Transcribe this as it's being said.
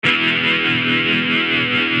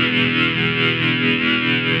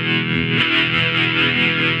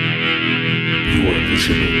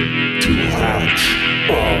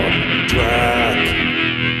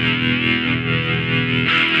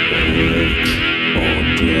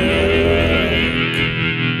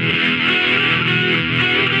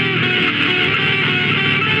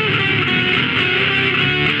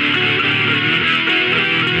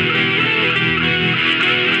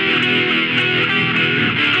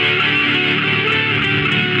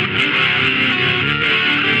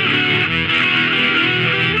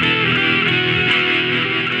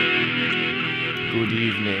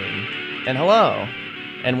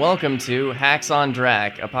and welcome to Hacks on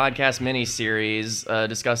Drac, a podcast mini-series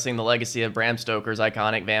discussing the legacy of Bram Stoker's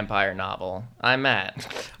iconic vampire novel. I'm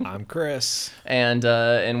Matt. I'm Chris. And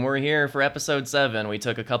we're here for episode 7. We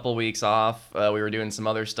took a couple weeks off. We were doing some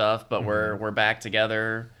other stuff, but we're back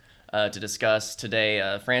together to discuss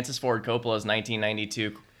today Francis Ford Coppola's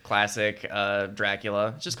 1992 classic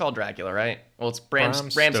Dracula. It's just called Dracula, right? Well, it's Bram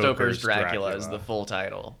Stoker's Dracula is the full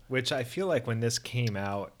title. Which I feel like when this came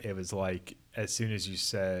out, it was like, as soon as you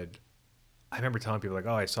said, I remember telling people like,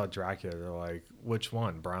 oh, I saw Dracula. They're like, which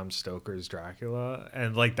one? Bram Stoker's Dracula?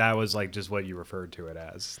 And like, that was like just what you referred to it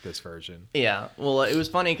as, this version. Yeah. Well, it was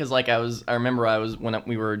funny because like I remember when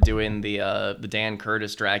we were doing the Dan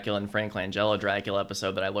Curtis Dracula and Frank Langella Dracula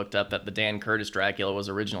episode that I looked up that the Dan Curtis Dracula was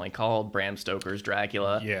originally called Bram Stoker's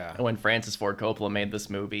Dracula. Yeah. And when Francis Ford Coppola made this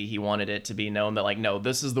movie, he wanted it to be known that like, no,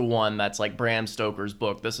 this is the one that's like Bram Stoker's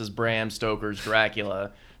book. This is Bram Stoker's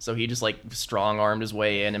Dracula. So he just like strong-armed his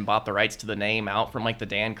way in and bought the rights to the name out from like the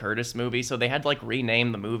Dan Curtis movie. So they had to like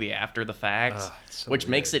rename the movie after the fact, which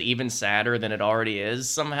makes it even sadder than it already is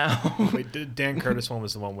somehow. Wait, Dan Curtis one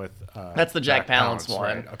was the one with... That's the Jack Palance one.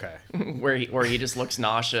 Right? Okay. where he just looks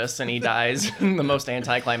nauseous and he dies in the most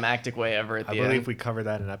anticlimactic way ever at the end. I believe we covered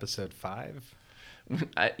that in episode 5.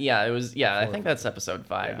 I think that's episode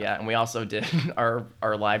 5. Yeah. And we also did our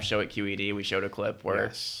live show at QED. We showed a clip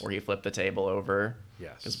where he flipped the table over.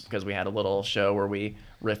 Yes. Because we had a little show where we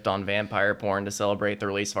riffed on vampire porn to celebrate the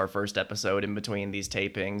release of our first episode in between these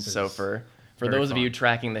tapings. So for those of you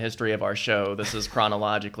tracking the history of our show, this is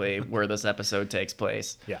chronologically where this episode takes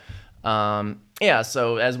place. Yeah.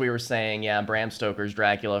 So as we were saying, Bram Stoker's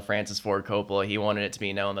Dracula, Francis Ford Coppola, he wanted it to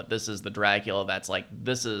be known that this is the Dracula that's like,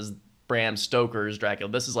 this is Bram Stoker's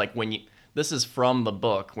Dracula. This is like this is from the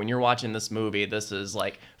book. When you're watching this movie, this is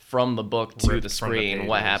like from the book to the screen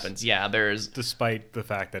what happens. Yeah, there's... Despite the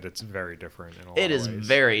fact that it's very different in a lot of ways. It is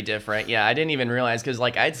very different. Yeah, I didn't even realize, because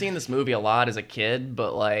like I'd seen this movie a lot as a kid,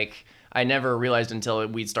 but like I never realized until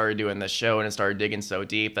we started doing this show and it started digging so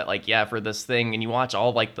deep that like, for this thing, and you watch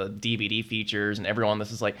all like the DVD features and everyone,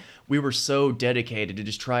 this is like, we were so dedicated to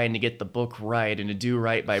just trying to get the book right and to do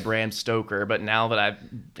right by Bram Stoker. But now that I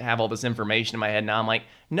have all this information in my head, now I'm like,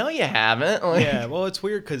 no, you haven't. Like, yeah, well, it's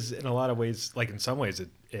weird because in a lot of ways, like in some ways, it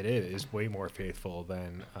is way more faithful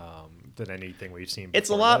than anything we've seen before. It's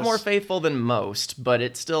a lot more faithful than most, but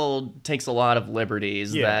it still takes a lot of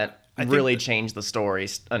liberties that really change the story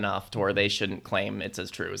enough to where they shouldn't claim it's as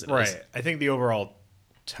true as it is. Right. I think the overall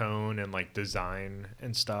tone and like design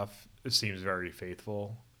and stuff, it seems very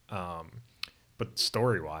faithful. But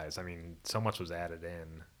story-wise, I mean, so much was added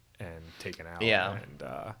in and taken out. Yeah.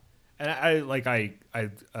 And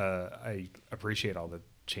I appreciate all the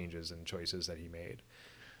changes and choices that he made.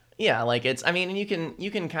 Yeah, like it's, I mean,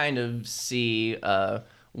 you can kind of see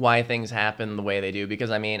why things happen the way they do, because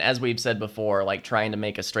I mean, as we've said before, like trying to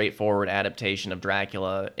make a straightforward adaptation of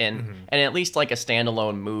Dracula and at least like a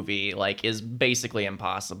standalone movie like is basically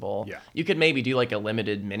impossible. Yeah. You could maybe do like a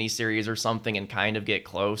limited miniseries or something and kind of get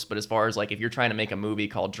close, but as far as like if you're trying to make a movie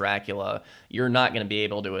called Dracula, you're not going to be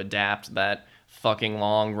able to adapt that fucking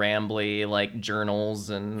long, rambly like journals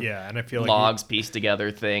and I feel like logs pieced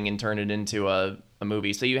together thing and turn it into a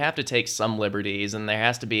movie. So you have to take some liberties, and there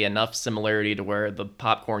has to be enough similarity to where the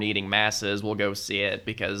popcorn eating masses will go see it,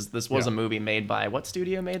 because this was a movie made by, what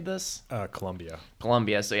studio made this?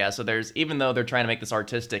 Columbia. So there's, even though they're trying to make this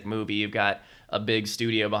artistic movie, you've got a big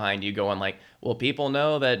studio behind you going like, well, people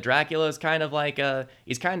know that Dracula is kind of like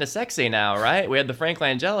he's kind of sexy now, right? We had the Frank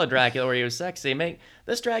Langella Dracula where he was sexy.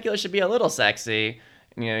 This Dracula should be a little sexy.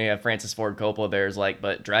 You know, you have Francis Ford Coppola there's like,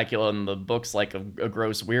 but Dracula in the book's like a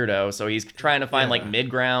gross weirdo, so he's trying to find like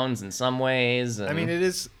mid-grounds in some ways. And... I mean, it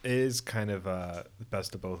is kind of the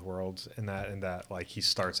best of both worlds in that like he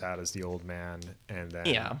starts out as the old man and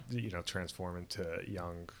then transform into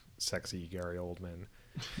young, sexy Gary Oldman.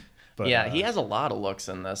 But, he has a lot of looks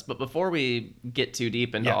in this. But before we get too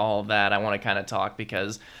deep into all of that, I want to kind of talk,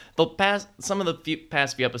 because some of the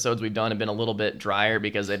past few episodes we've done have been a little bit drier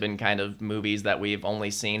because they've been kind of movies that we've only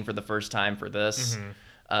seen for the first time for this.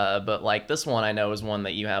 But like this one, I know is one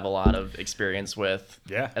that you have a lot of experience with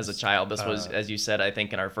as a child. This was, as you said, I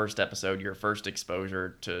think in our first episode, your first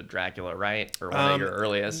exposure to Dracula, right? Or one of your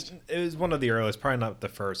earliest? It was one of the earliest, probably not the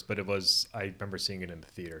first, but I remember seeing it in the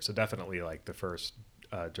theater. So definitely like the first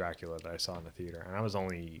Dracula that I saw in the theater. And I was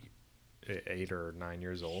only 8 or 9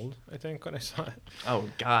 years old, I think, when I saw it. Oh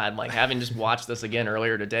God! Like having just watched this again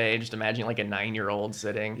earlier today, just imagine like a 9-year-old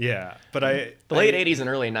sitting. Yeah, but the late '80s and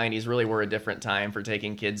early '90s really were a different time for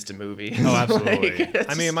taking kids to movies. Oh, absolutely.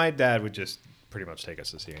 I mean, my dad would just pretty much take us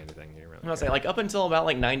to see anything. You really I was say, like, up until about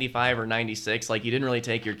like 95 or 96, like, you didn't really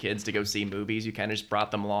take your kids to go see movies. You kind of just brought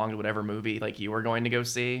them along to whatever movie like you were going to go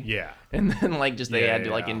see. Yeah. And then like just they had to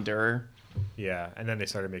like endure. Yeah, and then they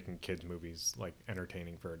started making kids movies like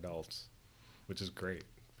entertaining for adults, which is great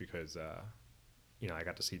because I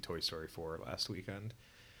got to see Toy Story 4 last weekend.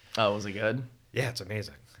 Oh, was it good? Yeah, it's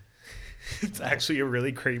amazing. It's actually a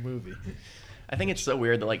really great movie. I think it's so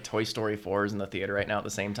weird that like Toy Story 4 is in the theater right now at the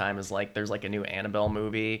same time as like there's like a new Annabelle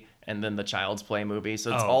movie and then the Child's Play movie.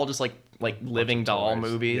 So it's all just like living doll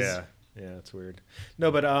movies. Yeah, it's weird. No,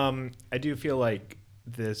 but I do feel like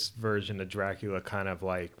this version of Dracula kind of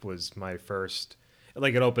like was my first,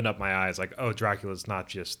 like it opened up my eyes like, oh, Dracula's not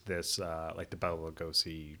just this like the Bela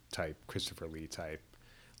Lugosi type, Christopher Lee type,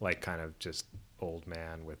 like kind of just old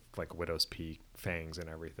man with like widow's peak fangs and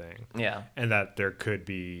everything. Yeah. And that there could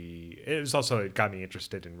be, it got me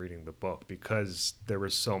interested in reading the book because there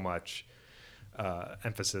was so much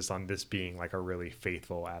emphasis on this being like a really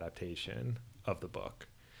faithful adaptation of the book.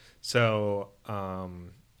 So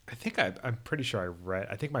I think I'm pretty sure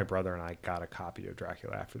I think my brother and I got a copy of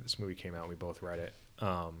Dracula after this movie came out and we both read it.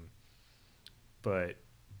 But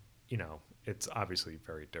it's obviously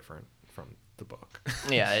very different from the book.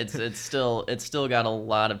 Yeah, it's still got a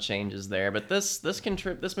lot of changes there, but this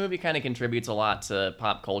movie kind of contributes a lot to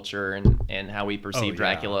pop culture and how we perceive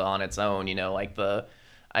Dracula on its own.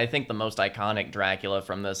 I think the most iconic Dracula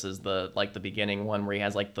from this is the beginning one where he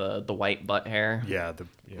has like the white butt hair. Yeah,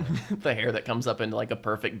 the hair that comes up into like a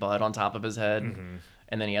perfect bud on top of his head. Mm-hmm.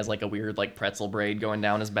 And then he has like a weird like pretzel braid going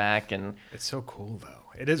down his back, and it's so cool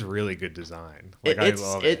though. It is really good design. Like I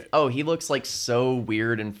love it. Oh, he looks like so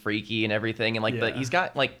weird and freaky and everything, and like he's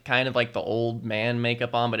got like kind of like the old man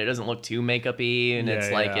makeup on, but it doesn't look too makeup-y, and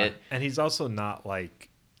it's like it. And he's also not like.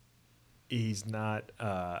 He's not.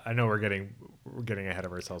 I know we're getting ahead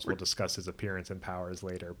of ourselves. We'll discuss his appearance and powers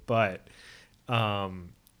later, but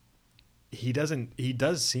he doesn't. He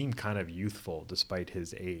does seem kind of youthful despite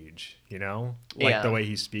his age. Like the way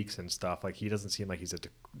he speaks and stuff. Like he doesn't seem like he's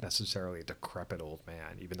necessarily a decrepit old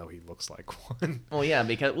man, even though he looks like one.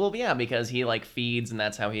 Because he like feeds, and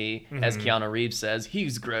that's how he, as Keanu Reeves says,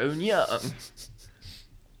 he's grown young.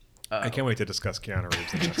 I can't wait to discuss Keanu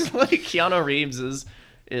Reeves in this. Like Keanu Reeves is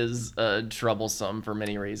troublesome for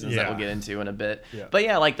many reasons that we'll get into in a bit. Yeah. But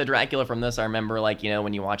yeah, like the Dracula from this, I remember like,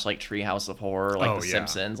 when you watch like Treehouse of Horror, like The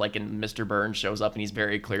Simpsons, like and Mr. Burns shows up and he's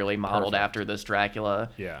very clearly modeled after this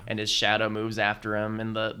Dracula. Yeah. And his shadow moves after him.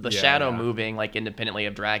 And the shadow moving like independently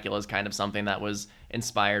of Dracula is kind of something that was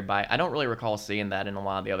inspired by, I don't really recall seeing that in a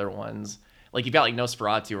lot of the other ones. Like you've got like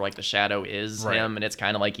Nosferatu where like the shadow is him and it's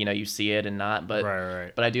kind of like, you see it and not, but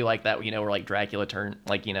but I do like that, where like Dracula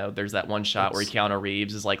there's that one shot where Keanu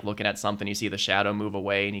Reeves is like looking at something, you see the shadow move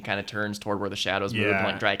away and he kind of turns toward where the shadows move and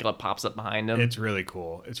like Dracula pops up behind him. It's really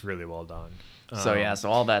cool. It's really well done. So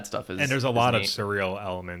all that stuff is, and there's a lot of surreal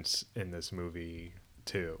elements in this movie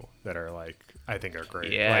too that are like, I think are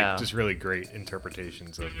great. Like just really great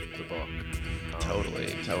interpretations of the book.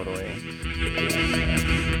 Totally.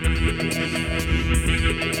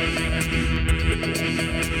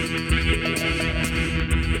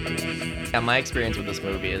 Yeah, my experience with this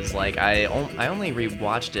movie is like I only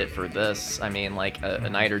rewatched it for this. I mean, like a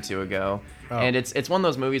night or two ago, and it's one of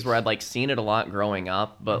those movies where I'd like seen it a lot growing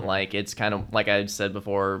up, but like it's kind of like I said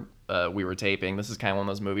before we were taping. This is kind of one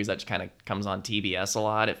of those movies that just kind of comes on TBS a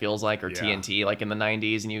lot. It feels like, or TNT, like in the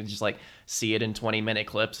 '90s, and you just like see it in 20-minute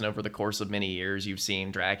clips, and over the course of many years, you've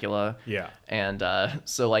seen Dracula. Yeah. And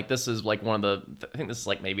so like this is like one of I think this is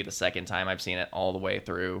like maybe the second time I've seen it all the way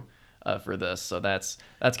through. For this, so that's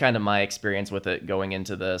kind of my experience with it going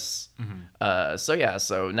into this.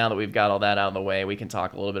 So now that we've got all that out of the way, we can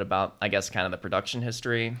talk a little bit about, I guess, kind of the production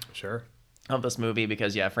history of this movie,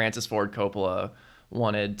 because Francis Ford Coppola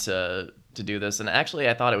wanted to do this, and actually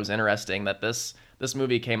I thought it was interesting that this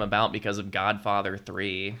movie came about because of Godfather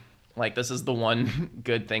 3. Like this is the one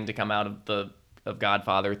good thing to come out of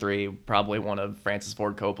Godfather 3, probably one of Francis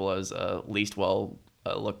Ford Coppola's least well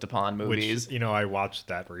looked upon movies. Which, I watched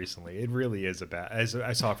that recently. It really is as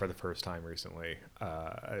I saw it for the first time recently.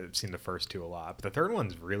 I've seen the first two a lot, but the third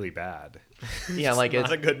one's really bad. Yeah, like it's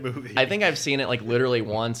not a good movie. I think I've seen it like literally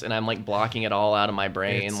once, and I'm like blocking it all out of my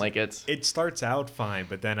brain. It starts out fine,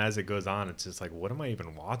 but then as it goes on, it's just like, what am I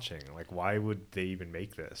even watching? Like, why would they even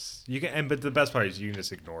make this? But the best part is you can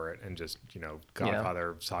just ignore it and just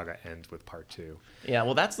Godfather saga ends with part 2. Yeah,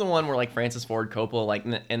 well, that's the one where like Francis Ford Coppola, like,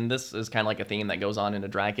 and this is kind of like a theme that goes on into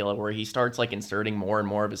Dracula, where he starts like inserting more and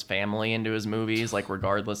more of his family into his movies, like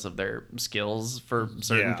regardless of their skills for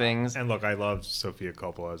certain things. And look, I love Sofia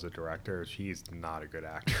Coppola as a director. She's not a good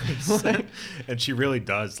actress. And she really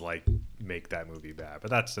does like make that movie bad.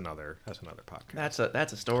 But that's another podcast.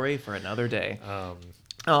 That's a story for another day. Um,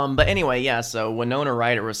 But anyway, yeah. So Winona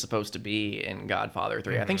Ryder was supposed to be in Godfather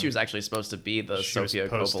 3. I think she was actually supposed to be the she was Sofia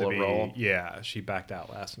supposed to Coppola be, role. yeah, she backed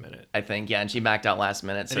out last minute. I think, yeah, and she backed out last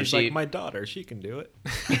minute. And So he's she, like, my daughter, she can do it.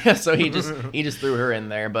 yeah, so he just threw her in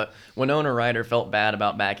there. But Winona Ryder felt bad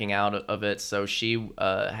about backing out of it, so she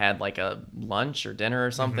had like a lunch or dinner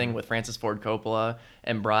or something with Francis Ford Coppola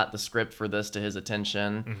and brought the script for this to his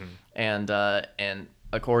attention, and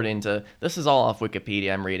according to, this is all off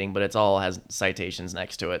Wikipedia I'm reading, but it's all has citations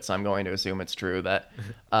next to it, so I'm going to assume it's true that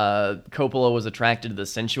Coppola was attracted to the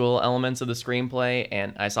sensual elements of the screenplay,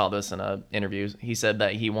 and I saw this in a interview. He said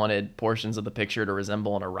that he wanted portions of the picture to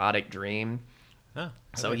resemble an erotic dream.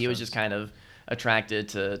 So he was just kind of attracted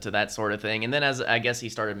to that sort of thing. And then as I guess he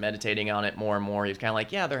started meditating on it more and more, he was kind of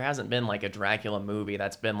like, yeah, there hasn't been like a Dracula movie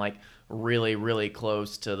that's been like really, really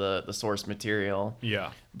close to the source material.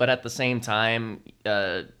 Yeah. But at the same time,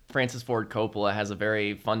 Francis Ford Coppola has a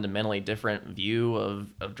very fundamentally different view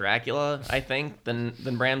of Dracula, I think, than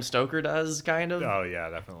Bram Stoker does, kind of. Oh, yeah,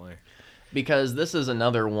 definitely. Because this is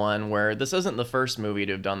another one where this isn't the first movie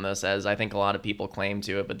to have done this, as I think a lot of people claim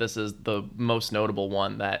to it, but this is the most notable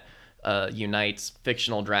one that unites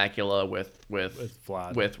fictional Dracula with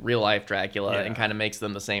real life Dracula and kind of makes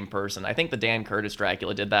them the same person. I think the Dan Curtis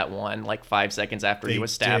Dracula did that one like 5 seconds after he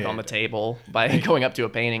was stabbed on the table by going up to a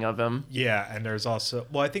painting of him. Yeah, and there's also,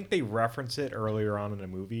 well, I think they reference it earlier on in the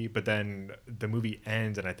movie, but then the movie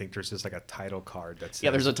ends and I think there's just like a title card that says, yeah,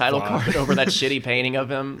 there's a title card over that shitty painting of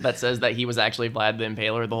him that says that he was actually Vlad the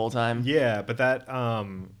Impaler the whole time. Yeah, but that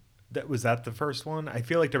was that the first one? I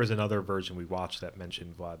feel like there was another version we watched that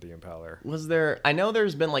mentioned Vlad the Impaler. Was there? I know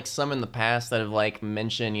there's been like some in the past that have like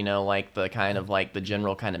mentioned, you know, like the kind of like the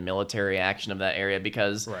general kind of military action of that area,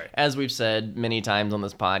 because as we've said many times on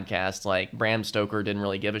this podcast, like Bram Stoker didn't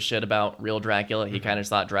really give a shit about real Dracula. He kind of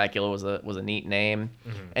thought Dracula was a neat name,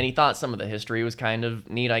 and he thought some of the history was kind of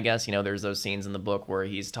neat, I guess. You know, there's those scenes in the book where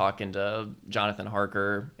he's talking to Jonathan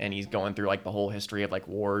Harker and he's going through like the whole history of like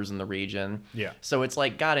wars in the region. Yeah. So it's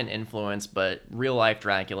like got an influence, but real life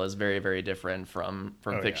Dracula is very, very different from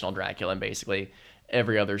fictional Dracula in basically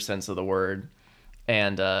every other sense of the word.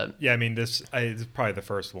 And yeah, I mean, this is probably the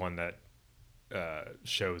first one that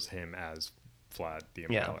shows him as Vlad the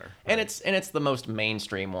Impaler. Yeah. Right? And it's the most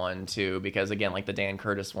mainstream one too, because again, like the Dan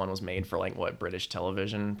Curtis one was made for like what, British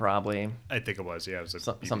television probably. I think it was, yeah, it was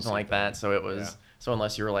something like that. So it was so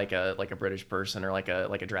unless you were like a British person or like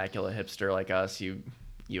a Dracula hipster like us, you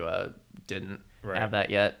didn't have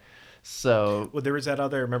that yet. So well, there was that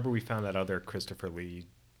other. Remember, we found that other Christopher Lee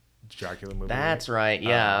Dracula movie. That's right.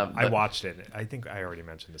 Yeah, I watched it. I think I already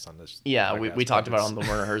mentioned this on this. Yeah, we talked about it on the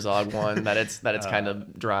Werner Herzog one that it's kind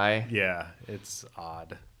of dry. Yeah, it's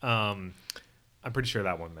odd. I'm pretty sure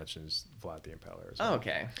that one mentions Vlad the Impaler as well.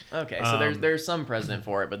 Okay. So there's some precedent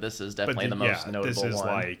for it, but this is definitely the most notable one. This is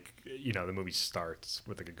like, you know, the movie starts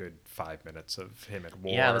with like a good 5 minutes of him at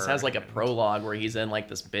war. Yeah, this has like a prologue where he's in like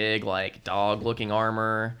this big like dog-looking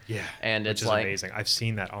armor. Yeah, and it's which is like amazing. I've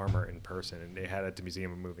seen that armor in person, and they had it at the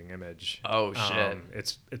Museum of Moving Image. Oh shit,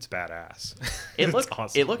 it's badass.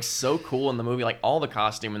 Awesome. It looks so cool in the movie. Like all the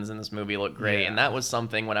costumings in this movie look great, and that was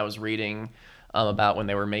something when I was reading about when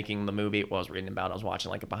they were making the movie. Well, I was watching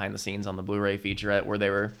like a behind the scenes on the Blu-ray featurette where they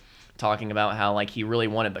were talking about how like he really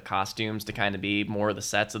wanted the costumes to kind of be more of the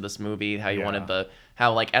sets of this movie, how he wanted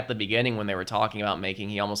how like at the beginning when they were talking about making,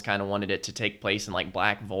 he almost kind of wanted it to take place in like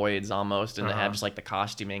black voids almost, and to have just like the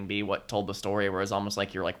costuming be what told the story, whereas almost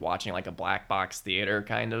like you're like watching like a black box theater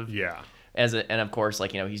kind of. Yeah. And of course,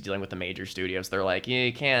 like, you know, he's dealing with the major studios. They're like,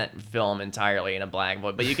 you can't film entirely in a black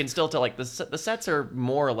void, but you can still tell, like, the sets are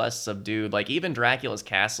more or less subdued. Like, even Dracula's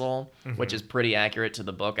castle, which is pretty accurate to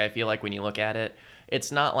the book, I feel like, when you look at it,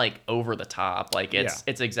 it's not, like, over the top. Like, it's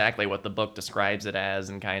exactly what the book describes it as,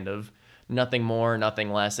 and kind of nothing more,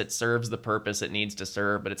 nothing less. It serves the purpose it needs to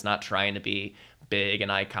serve, but it's not trying to be big and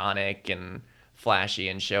iconic and flashy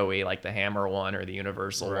and showy like the Hammer one or the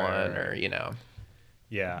Universal one, or, you know.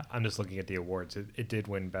 Yeah, I'm just looking at the awards. It did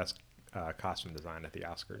win Best Costume Design at the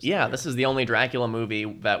Oscars. Yeah, this is the only Dracula movie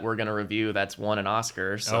that we're going to review that's won an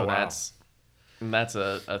Oscar. So that's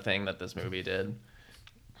a thing that this movie did.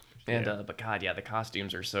 And but God, yeah, the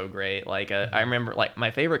costumes are so great. Like I remember, like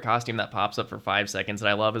my favorite costume that pops up for 5 seconds that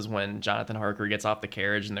I love is when Jonathan Harker gets off the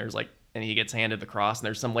carriage and he gets handed the cross, and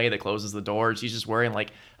there's some lady that closes the door, and she's just wearing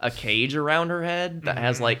like a cage around her head that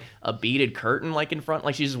has like a beaded curtain like in front,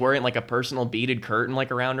 like she's just wearing like a personal beaded curtain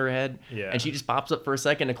like around her head. Yeah. And she just pops up for a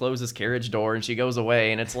second to close this carriage door, and she goes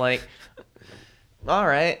away, and it's like, all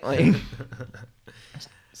right, like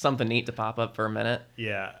something neat to pop up for a minute.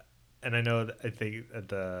 Yeah. And I know that I think that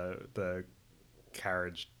the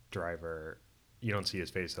carriage driver, you don't see his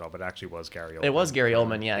face at all, but it actually was Gary Oldman. It was Gary from-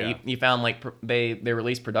 Oldman, yeah. You found like they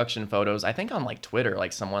released production photos. I think on like Twitter,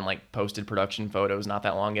 like someone like posted production photos not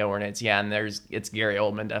that long ago, and and it's Gary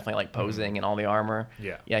Oldman definitely like posing in all the armor.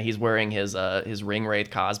 Yeah. Yeah, he's wearing his Ringwraith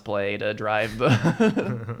cosplay to drive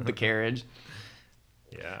the the carriage.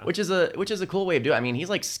 Yeah. Which is a cool way of doing it. I mean, he's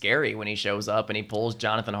like scary when he shows up and he pulls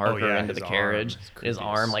Jonathan Harker yeah, into his the arm carriage. is His creepy.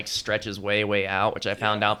 arm like stretches way out, which I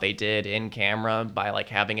found out they did in camera by like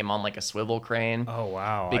having him on like a swivel crane. Oh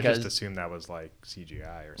wow! I Because- just assumed that was like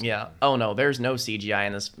CGI or something. Yeah. Oh no, there's no CGI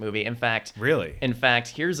in this movie. In fact, Really?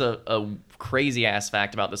 here's a crazy ass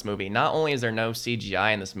fact about this movie. Not only is there no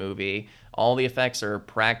CGI in this movie, all the effects are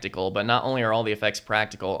practical, but not only are all the effects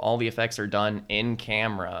practical, all the effects are done in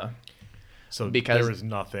camera. So because- there was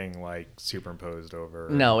nothing like superimposed over.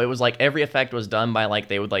 No, it was like every effect was done by like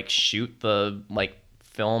they would like shoot the like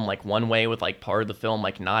film like one way with like part of the film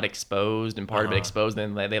like not exposed and part of it exposed,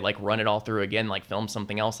 and then they like run it all through again, like film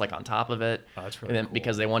something else like on top of it. Oh, that's And really then, cool.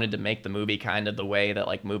 because they wanted to make the movie kind of the way that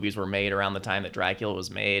like movies were made around the time that Dracula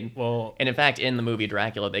was made. Well- and in fact, in the movie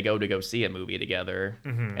Dracula, they go see a movie together,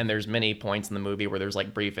 Mm-hmm. and there's many points in the movie where there's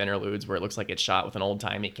like brief interludes where it looks like it's shot with an old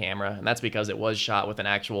timey camera, and that's because it was shot with an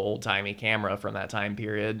actual old timey camera from that time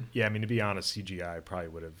period. Yeah, I mean to be honest, CGI probably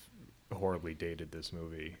would have horribly dated this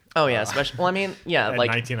movie. Oh yeah, especially. Well, I mean, yeah, In like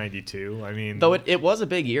 1992. I mean, though it was a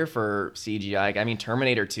big year for CGI. I mean,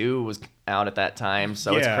 Terminator 2 was out at that time,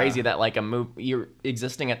 so it's Yeah. crazy that like a movie you're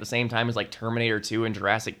existing at the same time as like Terminator 2 and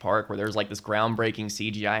Jurassic Park, where there's like this groundbreaking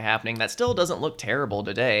CGI happening that still doesn't look terrible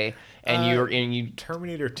today. And you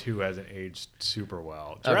Terminator 2 hasn't aged super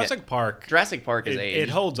well. Jurassic Park. Jurassic Park is It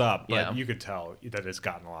aged. holds up, but Yeah. you could tell that it's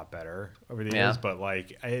gotten a lot better over the Yeah. years. But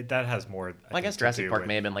like that has more. Well, I think, guess to Jurassic do Park with-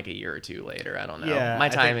 may have been like a year or two later. I don't know. Yeah, My I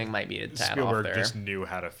think timing might be a tad off Spielberg there. just knew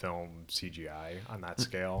how to film CGI on that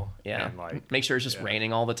scale. Yeah. and like Make sure it's just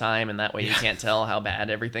raining all the time, and that way you can't tell how bad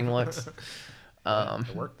everything looks.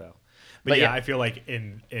 it worked though. But yeah, I feel like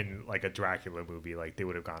in like a Dracula movie, like they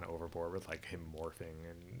would have gone overboard with like him morphing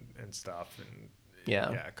and stuff, and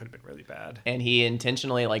Yeah. it could have been really bad. And he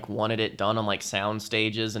intentionally like wanted it done on like sound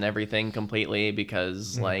stages and everything completely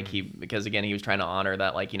because like because again he was trying to honor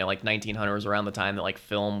that, like, you know, like 1900 was around the time that like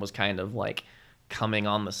film was kind of like coming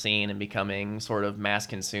on the scene and becoming sort of mass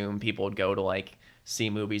consumed. People would go to like see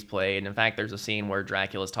movies played. And in fact, there's a scene where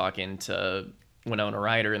Dracula's talking to Winona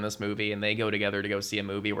Ryder in this movie, and they go together to go see a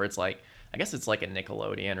movie where it's like, I guess it's like a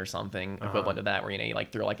Nickelodeon or something equivalent to that, where, you know, you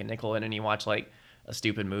like throw like a nickel in and you watch like a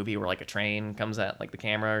stupid movie where like a train comes at like the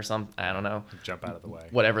camera or something. I don't know. Jump out of the way.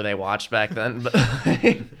 Whatever they watched back then. But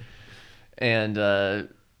and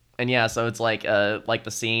yeah, so it's like the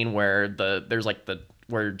scene where there's like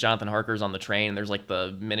where Jonathan Harker's on the train, and there's like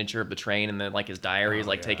the miniature of the train, and then like his diary is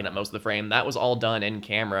like taking up most of the frame. That was all done in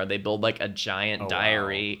camera. They build like a giant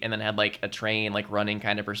diary and then had like a train like running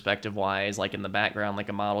kind of perspective wise, like in the background, like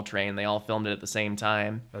a model train. They all filmed it at the same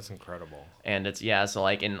time. That's incredible. And it's, yeah, so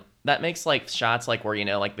like that makes like shots like where, you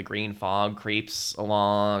know, like the green fog creeps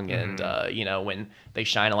along and you know, when they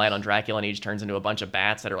shine a light on Dracula and he just turns into a bunch of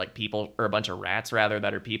bats that are like people, or a bunch of rats rather,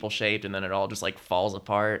 that are people shaped, and then it all just like falls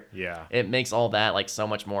apart. Yeah. It makes all that like so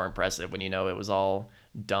much more impressive when you know it was all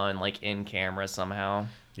done like in camera somehow.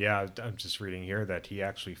 Yeah, I'm just reading here that he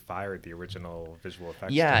actually fired the original visual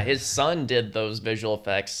effects. Yeah, team. his son did those visual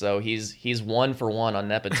effects, so he's 1-for-1 on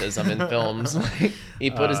nepotism in films. He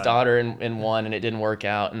put his daughter in one, and it didn't work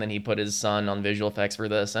out, and then he put his son on visual effects for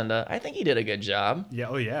this, and I think he did a good job. Yeah.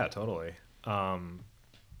 Oh yeah, totally.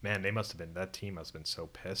 Man, that team must have been so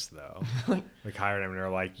pissed though. Like hired him and they're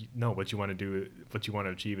like, no, what you want to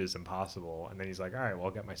achieve is impossible. And then he's like, all right, well,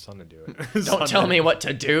 I'll get my son to do it. Don't tell me what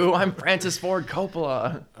to do. I'm Francis Ford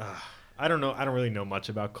Coppola. I don't know. I don't really know much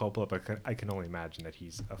about Coppola, but I can only imagine that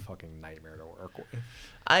he's a fucking nightmare to work with.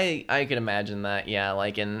 I could imagine that, yeah.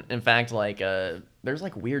 Like in fact, like there's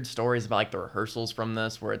like weird stories about like the rehearsals from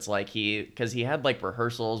this, where it's like because he had like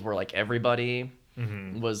rehearsals where like everybody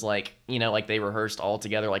was like, you know, like they rehearsed all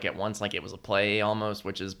together like at once, like it was a play almost,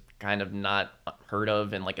 which is kind of not heard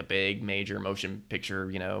of in like a big major motion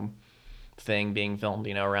picture, you know, thing being filmed,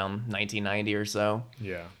 you know, around 1990 or so.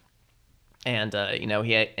 Yeah. And you know,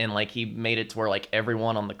 he made it to where like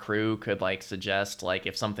everyone on the crew could like suggest, like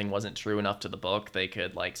if something wasn't true enough to the book, they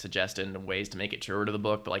could like suggest it in ways to make it truer to the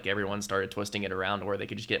book, but like everyone started twisting it around to where they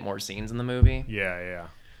could just get more scenes in the movie. Yeah.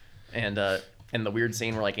 And the weird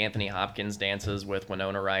scene where like Anthony Hopkins dances with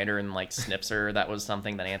Winona Ryder and like snips her, that was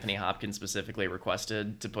something that Anthony Hopkins specifically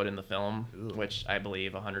requested to put in the film, which I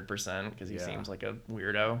believe 100% because he seems like a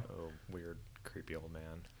weirdo. Oh, weird, creepy old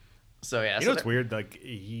man. So yeah, You know what's weird? Like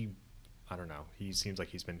he I don't know. He seems like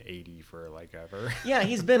he's been 80 for like ever. Yeah,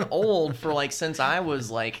 he's been old for like since I was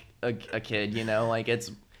like a kid, you know, like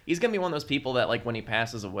he's gonna be one of those people that like when he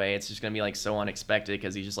passes away, it's just gonna be like so unexpected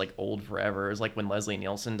because he's just like old forever. It was like when Leslie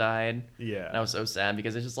Nielsen died. Yeah. And I was so sad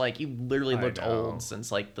because it's just like he literally looked old since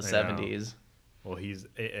like the 70s. Well,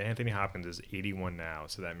 Anthony Hopkins is 81 now,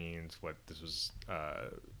 so that means this was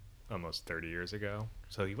almost 30 years ago.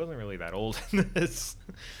 So he wasn't really that old in this.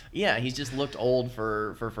 Yeah, he's just looked old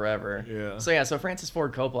for forever. Yeah. So Francis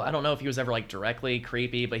Ford Coppola, I don't know if he was ever like directly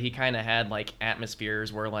creepy, but he kind of had like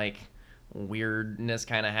atmospheres where like weirdness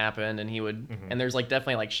kind of happened, and he would and there's like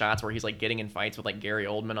definitely like shots where he's like getting in fights with like Gary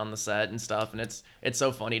Oldman on the set and stuff, and it's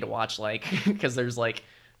so funny to watch, like because there's like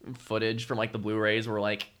footage from like the Blu-rays where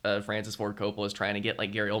like Francis Ford Coppola is trying to get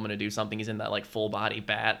like Gary Oldman to do something. He's in that like full body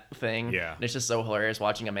bat thing. Yeah. And it's just so hilarious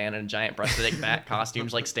watching a man in a giant prosthetic bat costume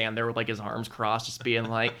just like stand there with like his arms crossed, just being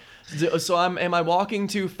like, so am I walking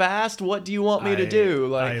too fast? What do you want me to do?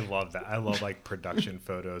 Like, I love that. I love like production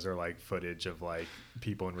photos or like footage of like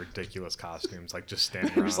people in ridiculous costumes, like just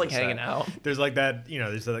standing around just like hanging out. There's like that,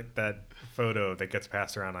 there's like that photo that gets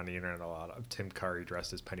passed around on the internet a lot of Tim Curry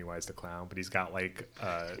dressed as Pennywise the Clown, but he's got like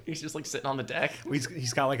he's just like sitting on the deck.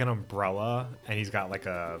 He's got like an umbrella, and he's got like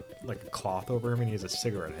a cloth over him, and he has a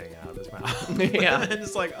cigarette hanging out of his mouth. Yeah. And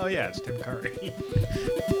it's like, oh yeah, it's Tim Curry.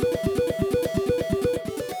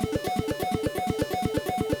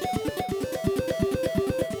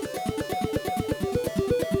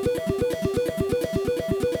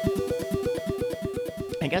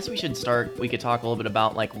 I guess we could talk a little bit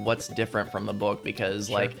about like what's different from the book, because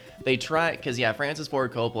like Francis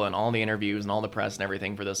Ford Coppola and all the interviews and all the press and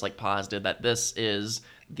everything for this like posited that this is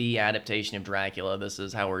the adaptation of Dracula. This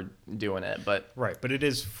is how we're doing it. But right, but it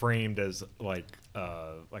is framed as like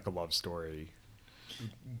a love story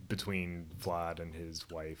between Vlad and his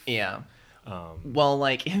wife. Yeah. Well,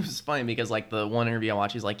 like, it was funny because, like, the one interview I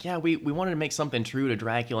watched, he's like, yeah, we wanted to make something true to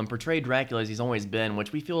Dracula and portray Dracula as he's always been,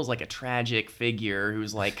 which we feel is, like, a tragic figure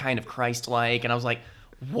who's, like, kind of Christ-like. And I was like,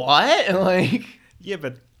 what? Like, yeah,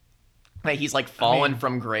 but he's, like, fallen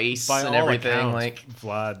from grace and everything. Accounts, like,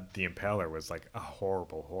 Vlad the Impaler was, like, a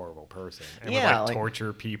horrible, horrible person. And yeah, would, like,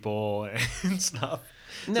 torture people and stuff.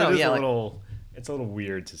 No, so yeah, it's a little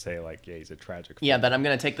weird to say, like, yeah, he's a tragic figure. Yeah, that I'm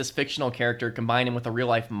going to take this fictional character, combine him with a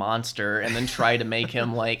real-life monster, and then try to make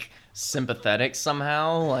him, like, sympathetic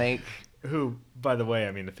somehow, like... Who, by the way,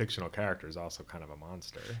 I mean, the fictional character is also kind of a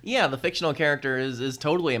monster. Yeah, the fictional character is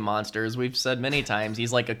totally a monster, as we've said many times.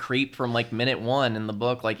 He's like a creep from like minute one in the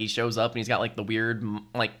book. Like, he shows up and he's got like the weird,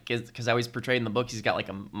 like, because how he's portrayed in the book, he's got like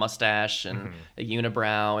a mustache and a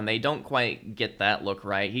unibrow, and they don't quite get that look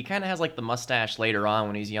right. He kind of has like the mustache later on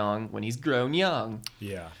when he's young, when he's grown young.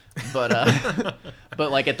 Yeah. But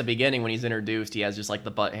but like at the beginning when he's introduced, he has just like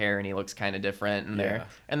the butt hair and he looks kind of different in there.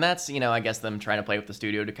 And that's, I guess them trying to play with the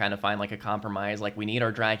studio to kind of find like a compromise. Like, we need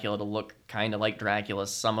our Dracula to look kind of like Dracula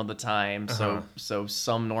some of the time, so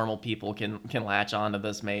some normal people can latch onto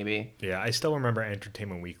this maybe. Yeah, I still remember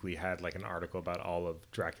Entertainment Weekly had like an article about all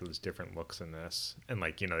of Dracula's different looks in this, and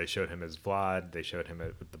like they showed him as Vlad, they showed him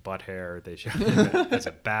with the butt hair, they showed him as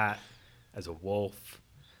a bat, as a wolf.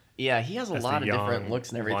 Yeah, he has a lot of different looks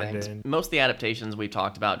and everything. London. Most of the adaptations we've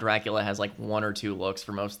talked about, Dracula has like one or two looks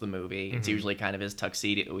for most of the movie. It's usually kind of his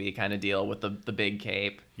tuxedo-y kind of deal with the big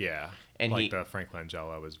cape. Yeah, and like the Frank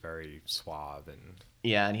Langella was very suave and...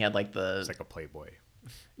 Yeah, and he had like It's like a playboy.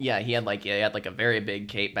 Yeah, he had like a very big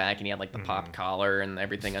cape back, and he had like the pop collar and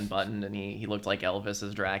everything unbuttoned, and he looked like Elvis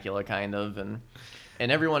as Dracula kind of, and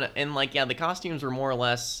everyone, and like, yeah, the costumes were more or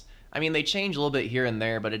less... I mean, they change a little bit here and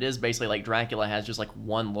there, but it is basically like Dracula has just like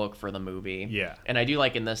one look for the movie. Yeah. And I do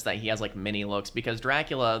like in this that he has like many looks, because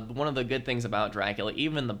Dracula, one of the good things about Dracula,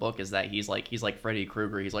 even in the book, is that he's like Freddy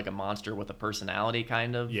Krueger. He's like a monster with a personality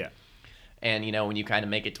kind of. Yeah. And, when you kind of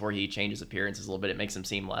make it to where he changes appearances a little bit, it makes him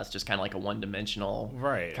seem less just kind of like a one-dimensional,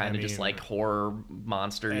 right, kind of just like horror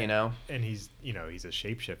monster, And he's, he's a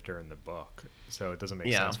shapeshifter in the book, so it doesn't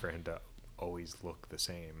make sense for him to always look the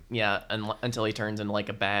same. Yeah, until he turns into like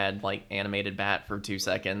a bad like animated bat for 2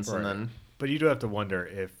 seconds, and then... But you do have to wonder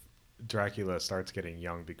if Dracula starts getting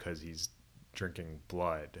young because he's drinking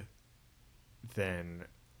blood,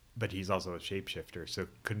 but he's also a shapeshifter, so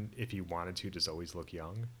couldn't, if he wanted to, just always look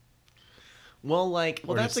young? Well,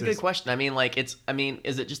 that's a good question. I mean,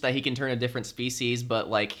 is it just that he can turn a different species, but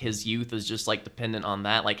like his youth is just like dependent on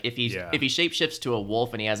that? Like, if he shapeshifts to a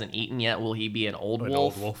wolf and he hasn't eaten yet, will he be an old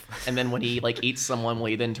wolf? And then when he like eats someone, will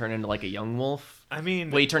he then turn into like a young wolf? I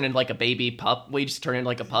mean, will he turn into like a baby pup? Will he just turn into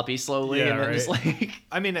like a puppy slowly, and then just like?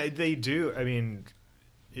 I mean, they do. I mean,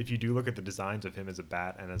 if you do look at the designs of him as a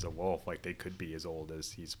bat and as a wolf, like they could be as old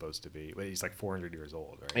as he's supposed to be. He's like 400 years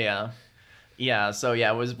old, right? Yeah. Yeah, so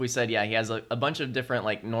yeah, we said yeah, he has a bunch of different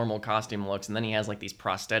like normal costume looks, and then he has like these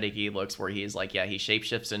prosthetic-y looks where he's like, yeah, he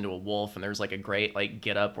shapeshifts into a wolf, and there's like a great like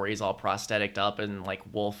get up where he's all prosthetic up and like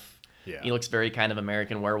wolf. Yeah. He looks very kind of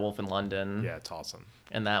American Werewolf in London. Yeah, it's awesome.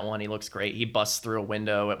 In that one, he looks great. He busts through a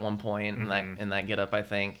window at one point in that get up, I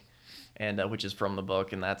think, and which is from the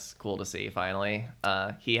book, and that's cool to see. Finally,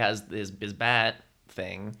 he has his bat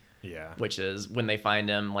thing. Yeah. Which is when they find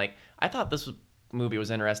him. Like, I thought movie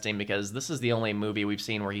was interesting because this is the only movie we've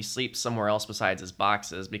seen where he sleeps somewhere else besides his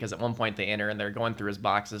boxes, because at one point they enter and they're going through his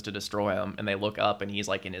boxes to destroy him, and they look up and he's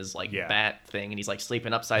like in his like bat thing, and he's like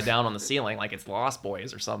sleeping upside down on the ceiling like it's Lost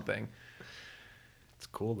Boys or something. It's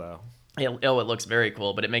cool though. It looks very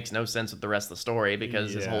cool, but it makes no sense with the rest of the story,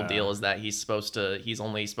 because his whole deal is that he's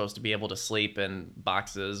only supposed to be able to sleep in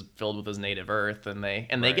boxes filled with his native earth, and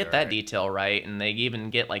they get that detail right, and they even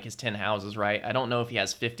get like his 10 houses right. I don't know if he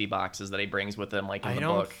has 50 boxes that he brings with him like in the book.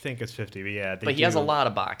 I don't think it's 50, but yeah. But he has a lot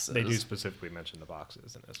of boxes. They do specifically mention the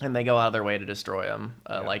boxes in this. And they go out of their way to destroy him,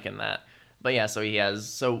 like in that. But yeah,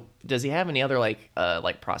 so does he have any other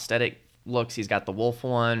like prosthetic looks? He's got the wolf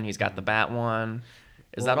one, he's got the bat one.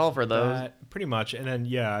 Is that all for those? Pretty much. And then,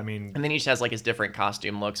 yeah, I mean... And then he just has, like, his different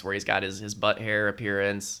costume looks where he's got his butt hair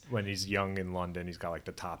appearance. When he's young in London, he's got, like,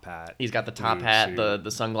 the top hat. He's got the top hat,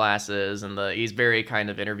 the sunglasses, and he's very kind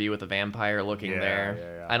of Interview with a Vampire looking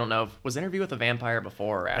there. Yeah. I don't know. Was Interview with a Vampire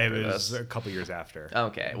before or after this? It was a couple years after.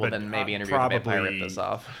 Okay. Well, then maybe Interview with a Vampire ripped this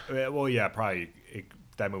off. Well, yeah, probably.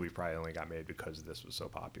 That movie probably only got made because this was so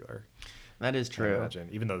popular. That is true. I imagine.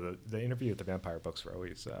 Even though the Interview with the Vampire books were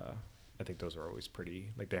always... I think those are always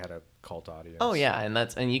pretty, like, they had a cult audience. Oh yeah,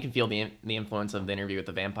 and you can feel the influence of the Interview with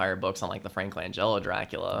the Vampire books on like the Frank Langella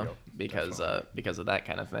Dracula, because of that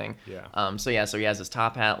kind of thing. Yeah. So he has his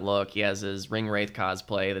top hat look. He has his Ring Wraith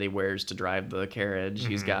cosplay that he wears to drive the carriage.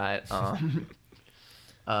 He's got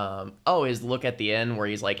his look at the end where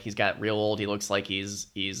he's got real old. He looks like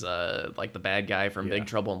he's like the bad guy from Big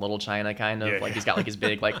Trouble in Little China, kind of he's got like his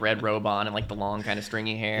big like red robe on and like the long kind of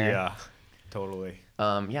stringy hair. Yeah. Totally.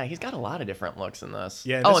 He's got a lot of different looks in this.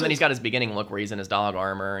 Yeah. And then he's got his beginning look where he's in his dog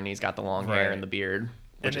armor and he's got the long hair and the beard,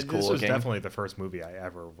 which is cool looking. This was definitely the first movie I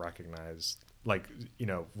ever recognized, like,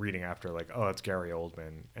 reading after, like, oh, it's Gary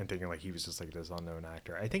Oldman, and thinking, like, he was just, like, this unknown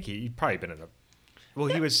actor. I think he'd probably been in a... Well,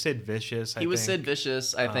 he was Sid Vicious, He was Sid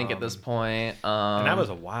Vicious, I think, at this point. And that was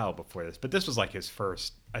a while before this. But this was, like, his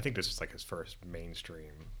first... I think this was, like, his first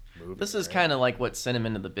mainstream movie. This is kind of like what sent him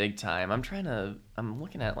into the big time. I'm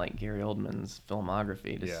looking at, like, Gary Oldman's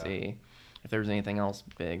filmography to see if there was anything else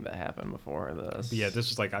big that happened before this. But yeah, this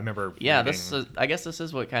was, like, I remember... Yeah, I guess this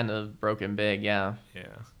is what kind of broke him big, yeah. Yeah.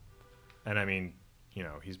 And, I mean,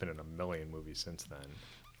 he's been in a million movies since then.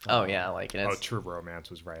 Oh yeah, like True Romance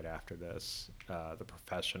was right after this. The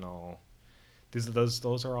Professional.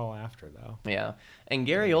 Those are all after though. Yeah, and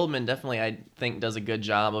Gary Oldman definitely, I think, does a good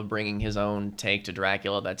job of bringing his own take to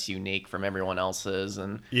Dracula that's unique from everyone else's,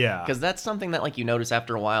 and because that's something that like you notice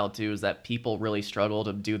after a while too, is that people really struggle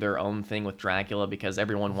to do their own thing with Dracula because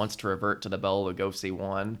everyone wants to revert to the Bela Lugosi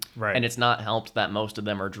one, right? And it's not helped that most of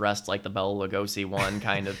them are dressed like the Bela Lugosi one,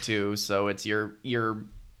 kind of too. So it's your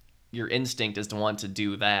instinct is to want to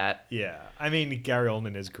do that. Yeah. I mean, Gary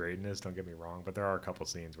Oldman is great in this, don't get me wrong, but there are a couple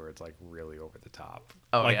scenes where it's like really over the top.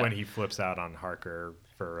 Oh, like when he flips out on Harker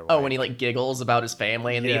for like... Oh, when he like giggles about his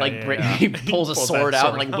family and he pulls a sword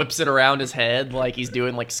out and like whips it around his head like he's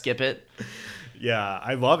doing like Skip It. Yeah,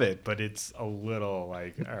 I love it, but it's a little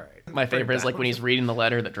like, all right. My favorite is like when he's reading the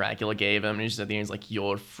letter that Dracula gave him and he's at the end, he's like,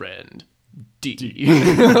 your friend, D.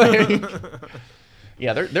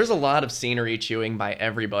 Yeah, there's a lot of scenery chewing by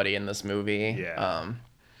everybody in this movie.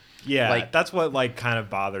 Yeah. Like, that's what like kind of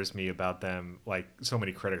bothers me about them. Like, so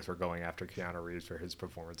many critics were going after Keanu Reeves for his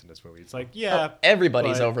performance in this movie. It's like,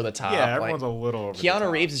 everybody's over the top. Yeah, everyone's a little over the top.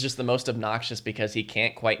 Keanu Reeves is just the most obnoxious because he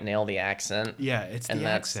can't quite nail the accent. Yeah, it's the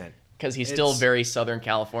accent. Because he's still very Southern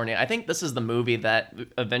California. I think this is the movie that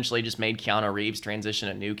eventually just made Keanu Reeves transition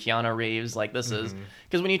to new Keanu Reeves. Like, this is...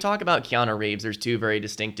 Because when you talk about Keanu Reeves, there's two very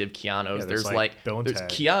distinctive Keanu's. Yeah, there's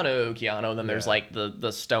Keanu, then there's like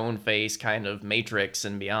the stone face kind of Matrix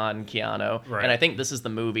and beyond Keanu. Right. And I think this is the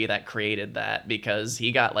movie that created that because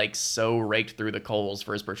he got like so raked through the coals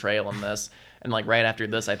for his portrayal in this. And like right after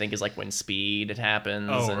this, I think is like when Speed happens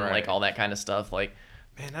like all that kind of stuff. Like,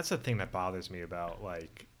 man, that's the thing that bothers me about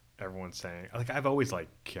like... everyone's saying, like, I've always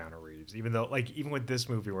liked Keanu Reeves, even though, like, even with this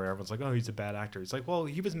movie where everyone's like, oh, he's a bad actor. It's like, well,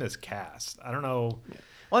 he was miscast. I don't know.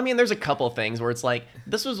 Well, I mean, there's a couple things where it's like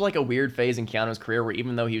this was like a weird phase in Keanu's career where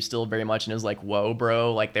even though he was still very much in his like whoa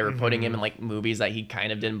bro, like they were putting him in like movies that he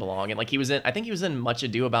kind of didn't belong in. Like he was in, I think he was in Much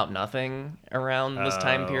Ado About Nothing around this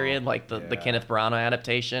time period, like the Kenneth Branagh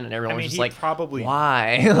adaptation, and everyone was just like, probably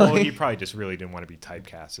why? Well, he probably just really didn't want to be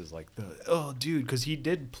typecast as like dude, because he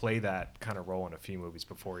did play that kind of role in a few movies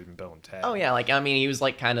before even Bill and Ted. Oh yeah, like I mean, he was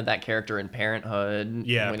like kind of that character in Parenthood.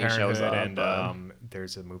 Yeah, when Parenthood, he shows up, and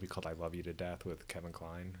there's a movie called I Love You to Death with Kevin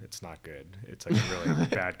Kline. It's not good. It's like a really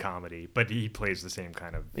bad comedy, but he plays the same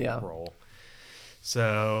kind of role.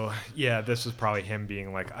 So yeah, this was probably him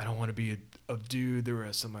being like, I don't want to be a dude the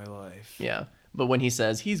rest of my life. Yeah. But when he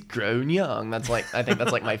says he's grown young, that's like, I think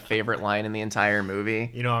that's like my favorite line in the entire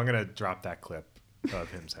movie. You know, I'm going to drop that clip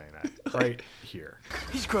of him saying that right here.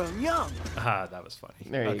 He's grown young. That was funny.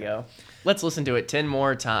 There you go. Let's listen to it 10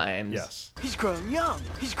 more times. Yes. He's grown young.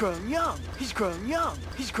 He's grown young. He's grown young.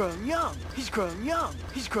 He's grown young. He's grown young.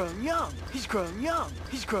 He's grown young. He's grown young.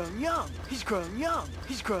 He's grown young. He's grown young.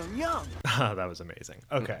 He's grown young. That was amazing.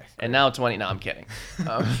 Okay. And now 20. No, I'm kidding.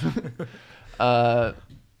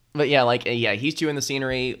 But yeah, like, yeah, he's chewing the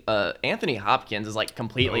scenery. Anthony Hopkins is like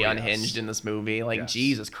completely unhinged in this movie. Like,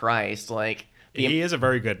 Jesus Christ. Like, he is a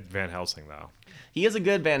very good Van Helsing, though. He is a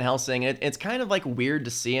good Van Helsing. It's kind of like weird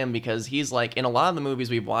to see him because he's like in a lot of the movies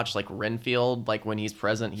we've watched, like Renfield. Like when he's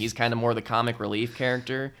present, he's kind of more the comic relief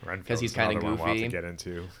character because he's kind of goofy. We'll have to get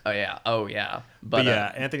into. Oh yeah. But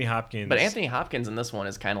yeah, Anthony Hopkins. But Anthony Hopkins in this one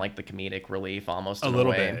is kind of like the comedic relief almost in a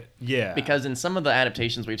little way. bit. Yeah. Because in some of the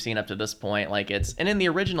adaptations we've seen up to this point, like and in the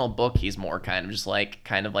original book, he's more kind of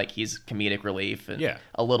like he's comedic relief and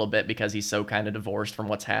a little bit because he's so kind of divorced from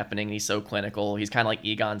what's happening. He's so clinical. He's kind of like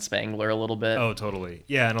Egon Spengler a little bit. Oh, totally.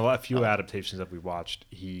 Yeah, and a few adaptations that we watched,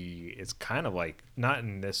 he is kind of like not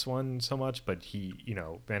in this one so much, but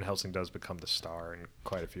Van Helsing does become the star in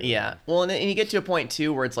quite a few. Yeah. Well, and you get to a point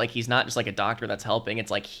too where it's like he's not just like a doctor that's helping.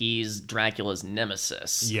 It's like he's Dracula's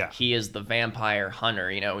nemesis. Yeah. He is the vampire hunter.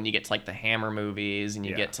 When you get to like the Hammer movies and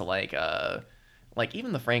you get to like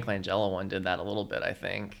even the Frank Langella one did that a little bit, I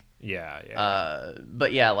think. Yeah.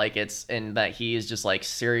 But yeah, like it's in that he is just like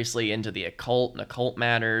seriously into the occult and occult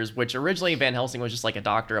matters, which originally Van Helsing was just like a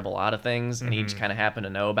doctor of a lot of things, and he just kind of happened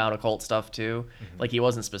to know about occult stuff too. Like he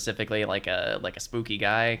wasn't specifically like a spooky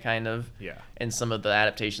guy, kind of. Yeah. And some of the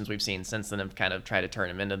adaptations we've seen since then have kind of tried to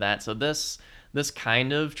turn him into that. So this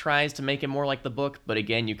kind of tries to make it more like the book, but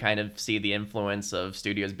again, you kind of see the influence of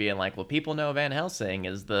studios being like, well, people know Van Helsing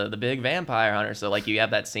is the big vampire hunter. So like you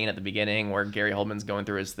have that scene at the beginning where Gary Oldman's going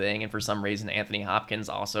through his thing, and for some reason Anthony Hopkins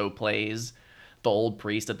also plays the old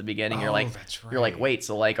priest at the beginning. You're like, that's right. You're like, wait,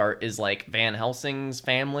 so like is like Van Helsing's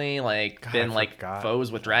family like been like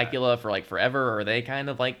foes with Dracula for like forever? Or are they kind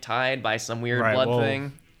of like tied by some weird blood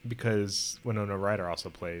thing? Because Winona Ryder also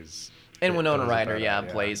plays. And Winona Ryder,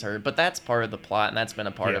 plays her. But that's part of the plot, and that's been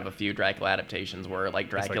a part of a few Dracula adaptations where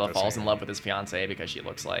like Dracula falls in love with his fiancée because she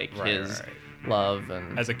looks like his love.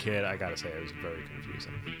 And as a kid, I gotta say it was very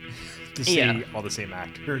confusing to see all the same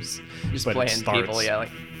actors just playing people, like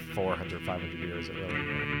 400, 500 years earlier.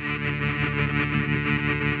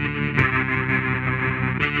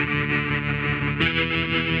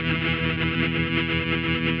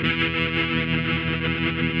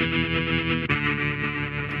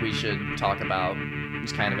 We should talk about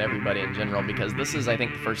just kind of everybody in general, because this is, I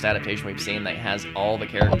think, the first adaptation we've seen that has all the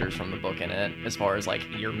characters from the book in it, as far as like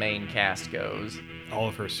your main cast goes. All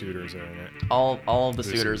of her suitors are in it. All of the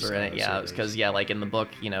suitors are in it, yeah. Because like in the book,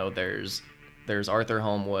 there's Arthur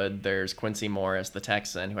Holmwood, there's Quincy Morris, the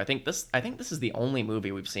Texan, who I think this is the only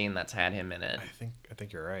movie we've seen that's had him in it. I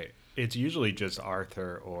think you're right. It's usually just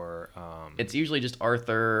Arthur or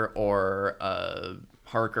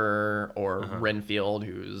Harker or Renfield,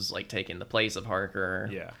 who's like taking the place of Harker.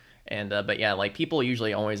 Yeah. And but yeah, like people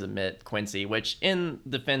usually always omit Quincy, which in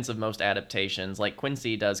defense of most adaptations, like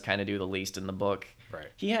Quincy does kind of do the least in the book. Right.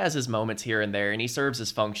 He has his moments here and there, and he serves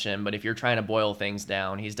his function. But if you're trying to boil things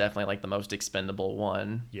down, he's definitely like the most expendable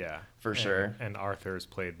one. Yeah, for sure. And Arthur is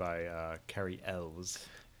played by Cary Elwes.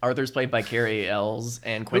 Arthur's played by Cary Elwes,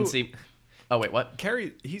 and Quincy. Oh wait, what?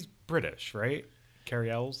 Cary, he's British, right?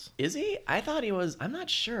 Cary Elwes? Is he? I thought he was. I'm not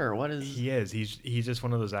sure. What is? He is. He's just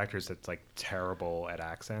one of those actors that's like terrible at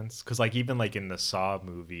accents. Because like even like in the Saw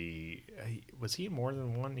movie, was he in more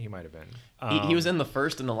than one? He might have been. He was in the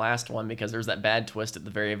first and the last one, because there's that bad twist at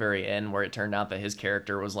the very, very end where it turned out that his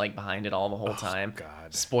character was like behind it all the whole time.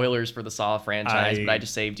 God. Spoilers for the Saw franchise, but I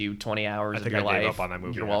just saved you 20 hours of your life. I gave up on that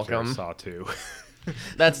movie. You're welcome. Saw 2.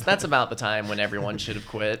 That's about the time when everyone should have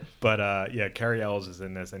quit. But Cary Elwes is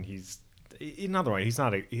in this, and he's another one. He's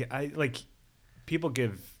not people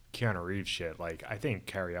give Keanu Reeves shit, like I think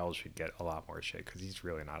Cary Ells should get a lot more shit because he's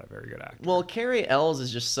really not a very good actor. Well, Cary Ells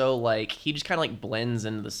is just so like he just kind of like blends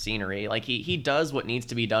into the scenery. Like he does what needs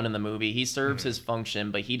to be done in the movie. He serves his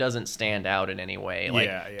function, but he doesn't stand out in any way. Like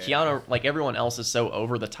Keanu, like everyone else is so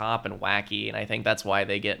over the top and wacky, and I think that's why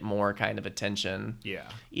they get more kind of attention. Yeah.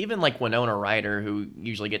 Even like Winona Ryder, who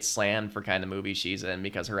usually gets slammed for kind of movies she's in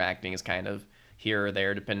because her acting is kind of here or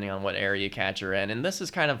there depending on what area you catch her in, and this is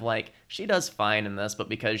kind of like she does fine in this, but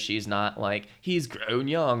because she's not like he's grown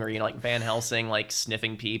young or like Van Helsing like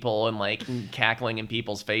sniffing people and like cackling in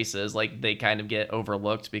people's faces, like they kind of get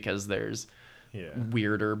overlooked because there's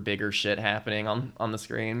weirder, bigger shit happening on the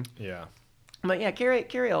screen. Yeah. But yeah,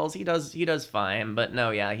 Cary Ells, he does fine, but no,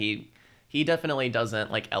 yeah, he definitely doesn't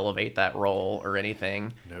like elevate that role or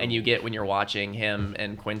anything. No. And you get when you're watching him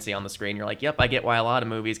and Quincy on the screen, you're like, yep, I get why a lot of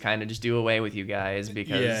movies kind of just do away with you guys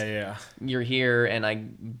because you're here and I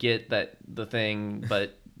get that the thing,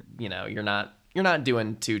 but you're not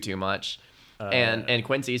doing too much. And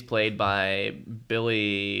Quincy's played by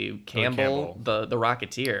Billy Campbell, the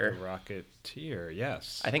Rocketeer. The Rocketeer,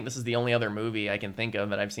 yes. I think this is the only other movie I can think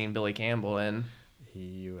of that I've seen Billy Campbell in.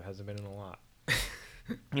 He hasn't been in a lot.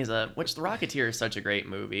 Which The Rocketeer is such a great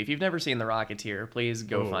movie. If you've never seen The Rocketeer, please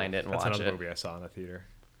go find it and watch it. That's another movie I saw in the theater.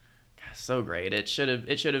 God, so great. It should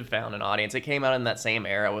have found an audience. It came out in that same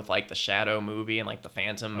era with like the Shadow movie and like the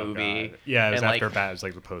Phantom movie. God. Yeah, it was after it was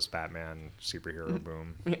like the post Batman superhero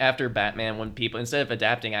boom. After Batman, when people instead of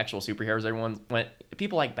adapting actual superheroes, everyone went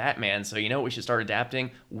people like Batman. So you know what we should start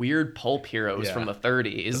adapting? Weird pulp heroes from the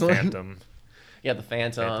 30s. The Phantom. Yeah, the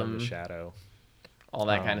Phantom. The Shadow. All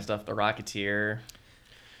that kind of stuff. The Rocketeer.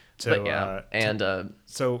 So, yeah,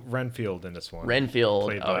 so Renfield in this one.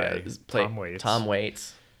 Renfield, played by Tom Waits. Tom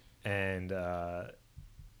Waits. And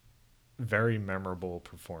very memorable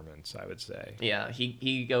performance, I would say. Yeah,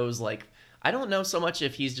 he goes like, I don't know so much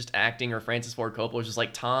if he's just acting or Francis Ford Coppola is just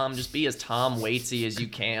like, Tom, just be as Tom Waitsy as you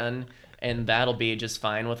can, and that'll be just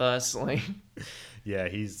fine with us. Like, yeah,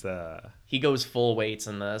 he goes full Waits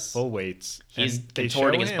in this. Full Weights. He's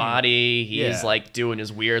contorting his body. He's like doing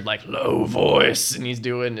his weird like low voice, and he's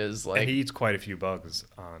doing his like. And he eats quite a few bugs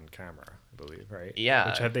on camera, I believe, right? Yeah.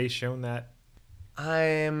 Which have they shown that?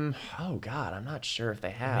 I'm not sure if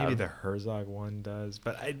they have. Maybe the Herzog one does,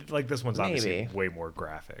 but this one's obviously way more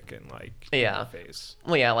graphic and like in the face.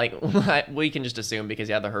 Well, yeah, like we can just assume because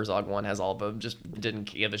the Herzog one has all the just didn't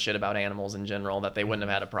give a shit about animals in general that they wouldn't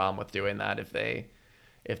have had a problem with doing that if they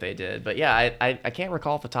did. But yeah, I can't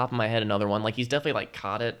recall off the top of my head another one. Like he's definitely like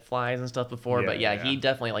caught at flies and stuff before, but yeah, he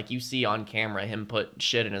definitely like you see on camera him put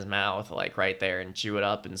shit in his mouth like right there and chew it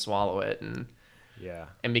up and swallow it and. Yeah.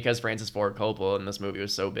 And because Francis Ford Coppola in this movie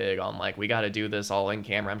was so big on like we got to do this all in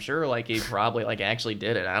camera, I'm sure like he probably like actually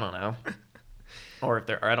did it. I don't know. or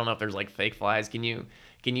I don't know if there's like fake flies. Can you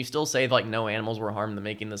still say like no animals were harmed in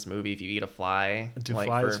making this movie if you eat a fly? Do like,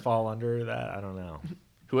 flies fall under that? I don't know.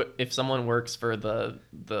 If someone works for the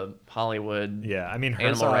Hollywood I mean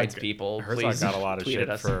animal rights people, Herzog got a lot of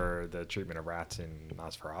shit for the treatment of rats in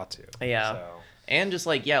Nosferatu. Yeah. So. And just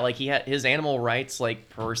like he had his animal rights like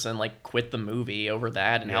person like quit the movie over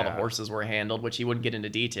that and how the horses were handled, which he wouldn't get into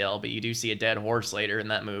detail, but you do see a dead horse later in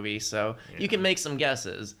that movie, so you can make some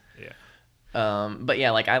guesses. But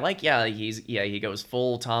yeah, like I like he goes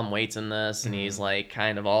full Tom Waits in this, and he's like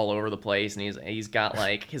kind of all over the place, and he's got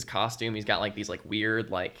like his costume, he's got like these like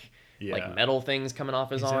weird like metal things coming off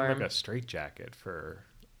his arm. He's in like a straitjacket for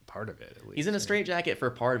part of it, at least. He's in a straitjacket for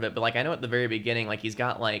part of it, but like I know at the very beginning, like he's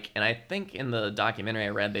got like, and I think in the documentary I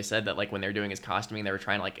read, they said that like when they were doing his costuming, they were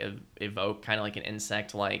trying to like evoke kind of like an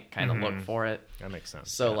insect like kind of look for it. That makes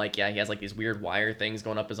sense. So like he has like these weird wire things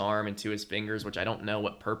going up his arm and to his fingers, which I don't know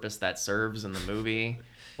what purpose that serves in the movie.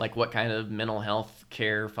 Like what kind of mental health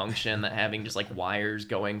care function that having just like wires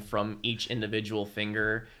going from each individual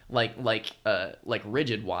finger, like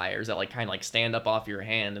rigid wires that like kind of like stand up off your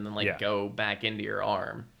hand and then like go back into your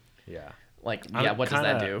arm. Yeah. Like, what does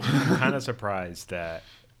that do? I'm kind of surprised that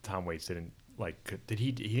Tom Waits didn't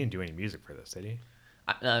he didn't do any music for this, did he?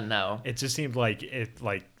 No. It just seemed like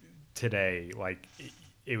today,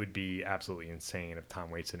 it would be absolutely insane if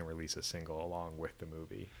Tom Waits didn't release a single along with the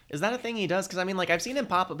movie. Is that a thing he does? Because I mean, like I've seen him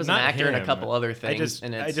pop up as an actor in a couple other things.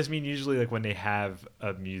 I just mean usually like when they have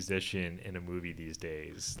a musician in a movie these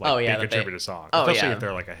days, like they contribute a song, especially if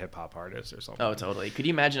they're like a hip hop artist or something. Oh, totally. Could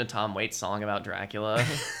you imagine a Tom Waits song about Dracula?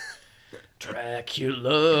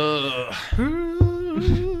 Dracula.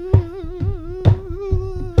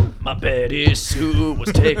 My Betty Sue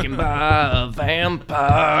was taken by a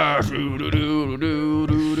vampire.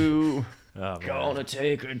 Gonna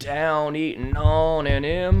take her down, eating on an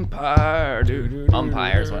empire.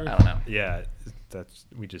 Umpires, I don't know. Yeah, That's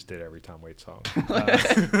we just did every Tom Waits song.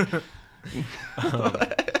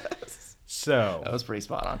 So That was pretty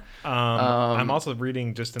spot on. I'm also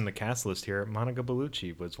reading just in the cast list here. Monica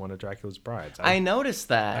Bellucci was one of Dracula's brides. I noticed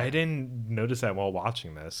that. I didn't notice that while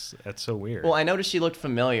watching this. That's so weird. Well, I noticed she looked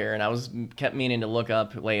familiar, and I kept meaning to look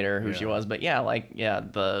up later who she was. But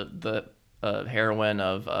the heroine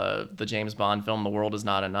of the James Bond film, The World Is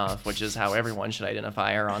Not Enough, which is how everyone should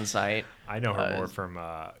identify her on site. I know her more from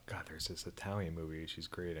there's this Italian movie she's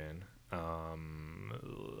great in.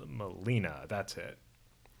 Melina, that's it.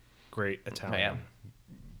 Great Italian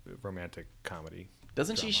romantic comedy.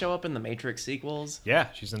 Doesn't she show up in the Matrix sequels? Yeah,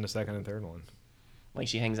 she's in the second and third one. Like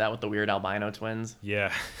she hangs out with the weird albino twins?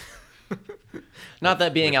 Yeah. Not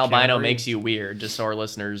that being With albino Keanu makes Reeves. you weird, just so our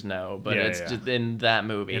listeners know. But it's just in that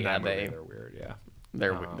movie. In that movie, they're weird, yeah.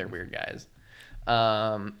 They're weird guys.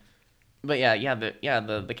 But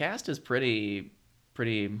the cast is pretty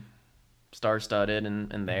star-studded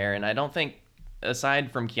and there, and I don't think,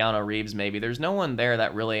 aside from Keanu Reeves, maybe there's no one there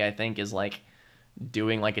that really I think is like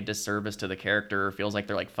doing like a disservice to the character or feels like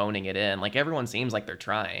they're like phoning it in. Like everyone seems like they're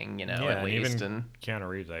trying, at least. Even Keanu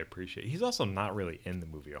Reeves, I appreciate. He's also not really in the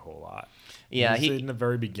movie a whole lot. Yeah, he's in the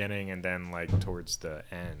very beginning and then like towards the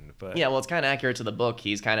end. But yeah, well, it's kind of accurate to the book.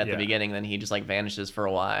 He's kind of at the beginning, then he just like vanishes for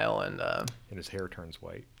a while, and his hair turns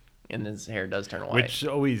white. And his hair does turn white, which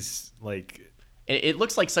always like. It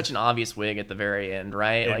looks like such an obvious wig at the very end,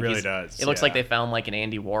 right? It like really does. It looks like they found like an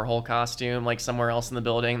Andy Warhol costume like somewhere else in the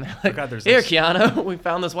building. They're like, God, there's here, Keanu, we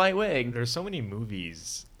found this white wig. There's so many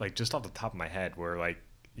movies, like just off the top of my head, where like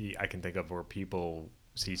I can think of where people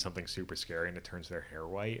see something super scary and it turns their hair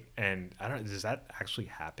white. And I don't. Does that actually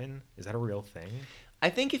happen? Is that a real thing? I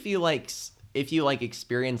think if you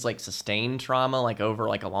experience like sustained trauma like over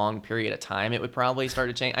like a long period of time, it would probably start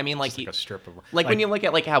to change. I mean, like, like a strip of like when you look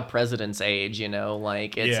at like how presidents age,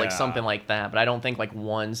 like it's like something like that. But I don't think like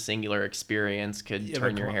one singular experience could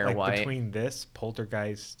turn your hair white. Between this,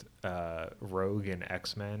 Poltergeist, Rogue, and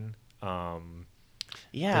X-Men.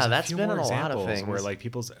 That's been in a lot of things where like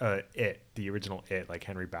people's the original like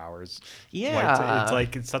Henry Bowers. Yeah,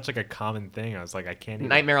 it's such like a common thing. I was like, I can't even.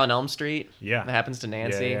 Nightmare on Elm Street. Yeah, that happens to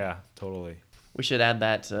Nancy. Yeah, totally. We should add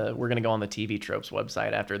that. We're gonna go on the TV Tropes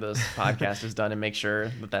website after this podcast is done and make sure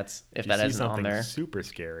that isn't on there. Super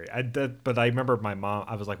scary. But I remember my mom.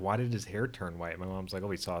 I was like, "Why did his hair turn white?" My mom's like, "Oh,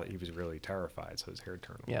 he was really terrified, so his hair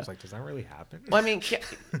turned white." I was like, "Does that really happen?" Well, I mean,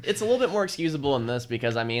 it's a little bit more excusable in this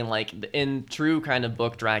because I mean, like in true kind of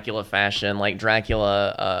book Dracula fashion, like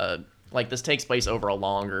Dracula. Like this takes place over a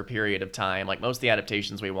longer period of time. Like most of the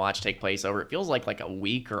adaptations we watch take place over, it feels like a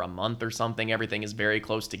week or a month or something. Everything is very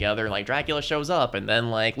close together. Like Dracula shows up and then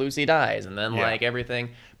like Lucy dies and then like everything.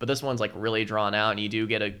 But this one's like really drawn out and you do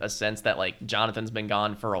get a sense that like Jonathan's been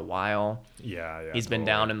gone for a while. Yeah. He's been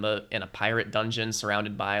down in a pirate dungeon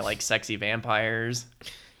surrounded by like sexy vampires.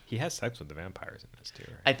 He has sex with the vampires in this too,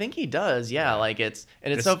 right? I think he does, yeah. Like it's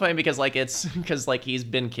so funny because he's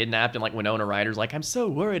been kidnapped and like Winona Ryder's like, I'm so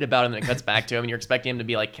worried about him, and it cuts back to him and you're expecting him to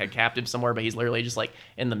be like captive somewhere, but he's literally just like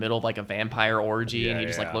in the middle of like a vampire orgy and he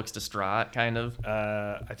just like looks distraught kind of.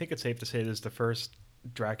 I think it's safe to say this is the first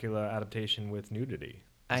Dracula adaptation with nudity.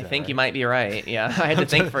 I think you might be right. Yeah, I had to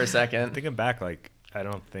think for a second. Thinking back, like I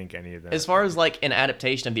don't think any of that. As far as like an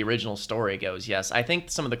adaptation of the original story goes, yes, I think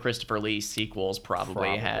some of the Christopher Lee sequels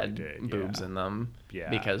probably had boobs in them,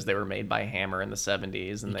 because they were made by Hammer in the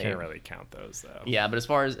 70s, and you can't really count those though. Yeah, but as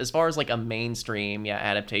far as like a mainstream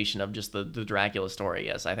adaptation of just the Dracula story,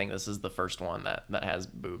 yes, I think this is the first one that has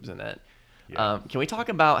boobs in it. Yeah. Can we talk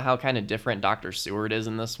about how kind of different Dr. Seward is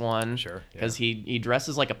in this one? Sure. Because he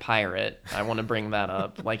dresses like a pirate. I want to bring that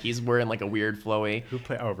up. Like he's wearing like a weird flowy.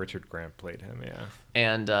 Richard Grant played him,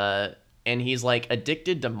 yeah. And he's like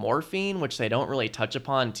addicted to morphine, which they don't really touch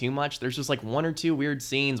upon too much. There's just like one or two weird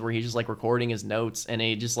scenes where he's just like recording his notes and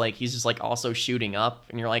he's just like also shooting up.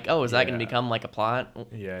 And you're like, oh, is that going to become like a plot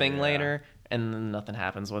thing later? And then nothing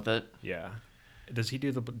happens with it. Yeah. They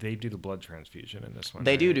do the blood transfusion in this one?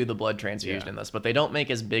 They do the blood transfusion in this, but they don't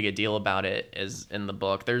make as big a deal about it as in the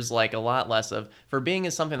book. There's like a lot less of, for being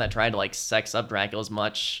as something that tried to like sex up Dracula as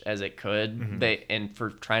much as it could, and for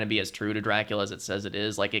trying to be as true to Dracula as it says it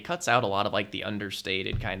is, like it cuts out a lot of like the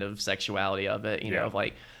understated kind of sexuality of it, you know, of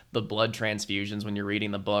like the blood transfusions when you're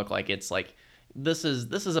reading the book. Like it's like, this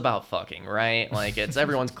is about fucking, right? Like it's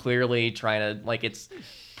everyone's clearly trying to, like, it's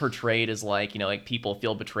portrayed as like, you know, like people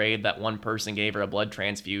feel betrayed that one person gave her a blood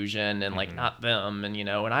transfusion and like not them, and you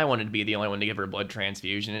know, and I wanted to be the only one to give her a blood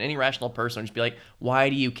transfusion, and any rational person would just be like, why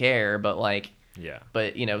do you care? But like,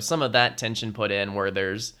 but you know, some of that tension put in where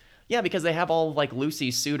there's Yeah, because they have all like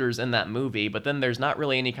Lucy's suitors in that movie, but then there's not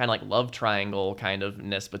really any kind of like love triangle kind of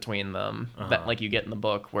ness between them that like you get in the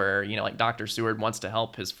book, where like Dr. Seward wants to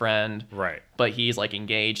help his friend, Right. but he's like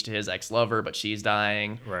engaged to his ex-lover, but she's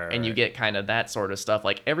dying, Right, and you right. get kind of that sort of stuff.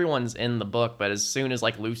 Like everyone's in the book, but as soon as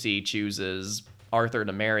like Lucy chooses Arthur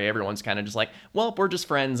to marry, everyone's kind of just like, well, we're just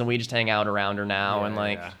friends and we just hang out around her now, and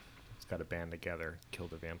like. It's got to band together, kill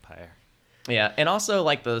the vampire. Yeah, and also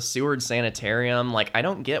like the Seward Sanitarium, like I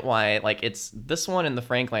don't get why like it's this one and the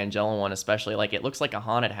Frank Langella one especially, like it looks like a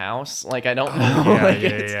haunted house. Like I don't know. Yeah, like,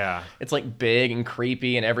 yeah. It's like big and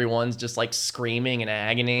creepy and everyone's just like screaming in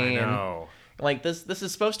agony. I know. And like this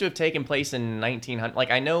is supposed to have taken place in 1900. Like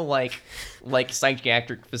I know like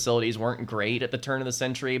psychiatric facilities weren't great at the turn of the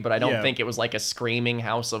century, but I don't think it was like a screaming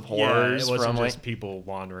house of horrors it wasn't from just like people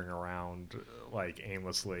wandering around like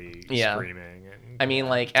aimlessly screaming and I mean,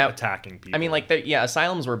 like attacking people. I mean, like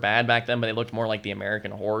asylums were bad back then, but they looked more like the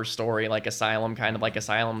American Horror Story, like asylum kind of like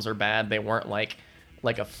asylums are bad. They weren't like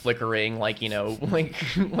a flickering like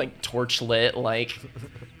like torch lit like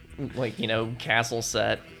castle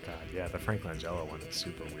set. God, yeah, the Frank Langella one is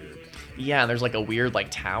super weird. Yeah, and there's like a weird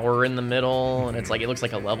like tower in the middle, and it's like it looks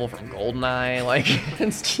like a level from Goldeneye. Like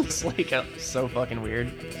it's just like so fucking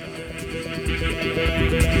weird.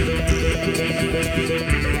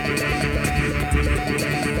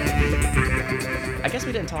 I guess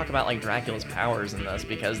we didn't talk about like Dracula's powers in this,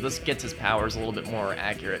 because this gets his powers a little bit more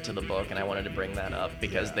accurate to the book, and I wanted to bring that up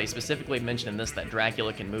because they specifically mention in this that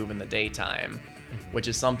Dracula can move in the daytime, which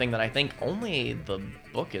is something that I think only the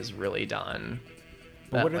book is really done.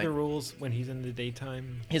 But what are the rules when he's in the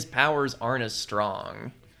daytime? His powers aren't as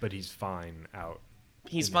strong. But he's fine out.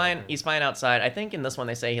 He's fine. He's fine outside. I think in this one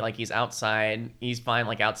they say he's outside. He's fine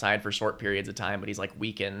like outside for short periods of time, but he's like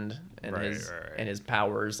weakened and and his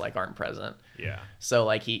powers like aren't present. Yeah. So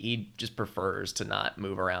like he just prefers to not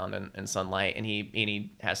move around in sunlight, and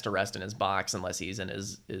he has to rest in his box unless he's in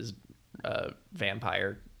his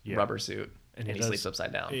vampire rubber suit, and he sleeps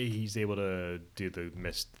upside down. He's able to do the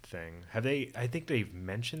mist thing. I think they've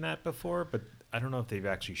mentioned that before, but I don't know if they've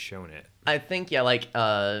actually shown it. I think the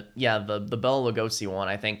Bela Lugosi one,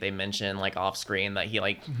 I think they mentioned like off screen that he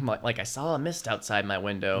like I saw a mist outside my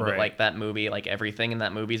window, but like that movie, like everything in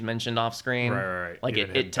that movie is mentioned off screen. Right. Like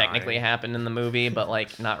it technically happened in the movie, but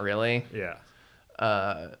like not really. Yeah.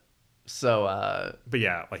 But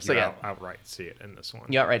yeah, like you outright see it in this one.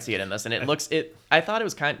 You outright see it in this, and I thought it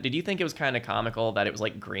was did you think it was kind of comical that it was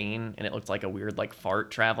like green and it looked like a weird like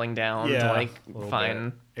fart traveling down to like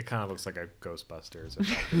find? It kind of looks like a Ghostbusters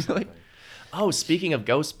or something. Oh, speaking of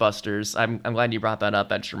Ghostbusters, I'm glad you brought that up.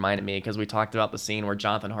 That just reminded me, because we talked about the scene where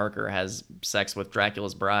Jonathan Harker has sex with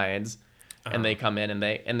Dracula's brides. And they come in and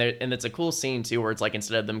it's a cool scene too, where it's like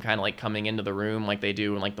instead of them kind of like coming into the room like they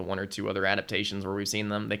do in like the one or two other adaptations where we've seen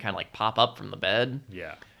them, they kind of like pop up from the bed.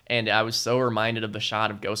 Yeah. And I was so reminded of the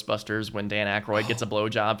shot of Ghostbusters when Dan Aykroyd gets a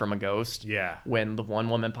blowjob from a ghost. Yeah. When the one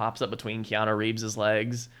woman pops up between Keanu Reeves'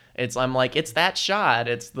 legs. I'm like, it's that shot.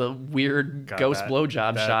 It's the weird ghost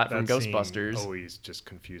blowjob shot from Ghostbusters. Always just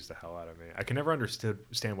confused the hell out of me. I can never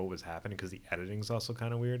understand what was happening, because the editing's also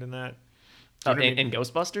kind of weird in that. In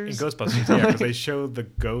Ghostbusters? In Ghostbusters, yeah, because they show the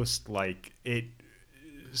ghost like it.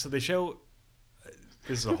 So they show.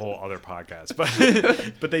 This is a whole other podcast,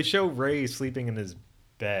 but they show Ray sleeping in his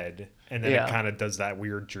bed, and then it kind of does that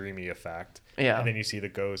weird dreamy effect. Yeah, and then you see the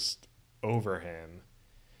ghost over him.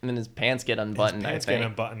 And then his pants get unbuttoned.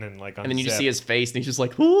 And like, and then you just see his face, and he's just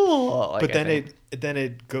like, "Ooh!" Like, but then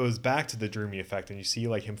it goes back to the dreamy effect, and you see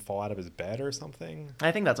like him fall out of his bed or something.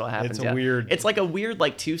 I think that's what happens. Weird. It's like a weird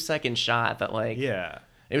like 2-second shot that like. Yeah.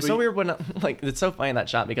 It was so weird when like it's so funny in that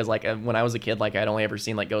shot, because like when I was a kid, like I'd only ever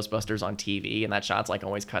seen like Ghostbusters on TV, and that shot's like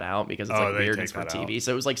always cut out because it's like weird, it's for TV.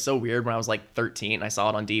 So it was like so weird when I was like 13 and I saw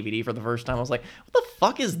it on DVD for the first time. I was like, what the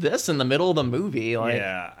fuck is this in the middle of the movie? Like,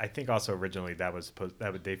 yeah, I think also originally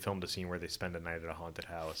they filmed a scene where they spend a night at a haunted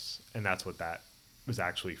house, and that's what that was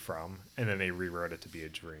actually from, and then they rewrote it to be a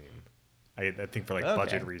dream. I think for like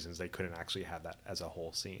budget reasons they couldn't actually have that as a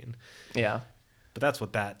whole scene. Yeah, but that's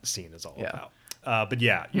what that scene is all about. But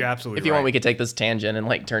yeah, you're absolutely right. If you want, we could take this tangent and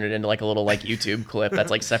like turn it into like a little like YouTube clip that's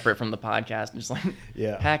like separate from the podcast, and just like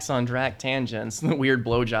hacks on Drac tangents, the weird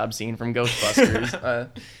blowjob scene from Ghostbusters.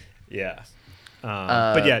 Yeah.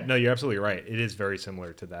 But yeah, no, you're absolutely right. It is very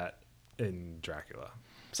similar to that in Dracula.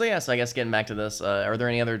 So I guess getting back to this, are there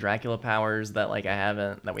any other Dracula powers that like we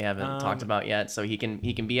haven't talked about yet? So he can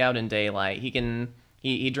be out in daylight.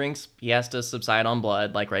 He drinks. He has to subside on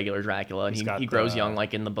blood like regular Dracula, and he grows young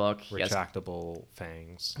like in the book. Retractable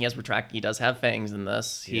fangs. He does have fangs in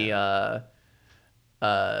this. Yeah.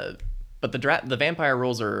 But the vampire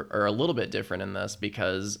rules are a little bit different in this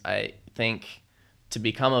because I think to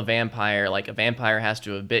become a vampire, like a vampire has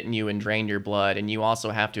to have bitten you and drained your blood, and you also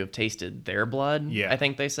have to have tasted their blood. Yeah. I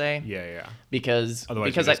think they say. Yeah. Because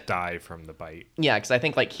Otherwise, you just die from the bite. Yeah, because I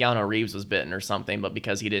think like Keanu Reeves was bitten or something, but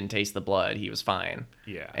because he didn't taste the blood, he was fine.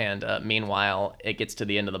 Yeah. And meanwhile, it gets to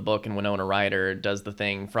the end of the book, and Winona Ryder does the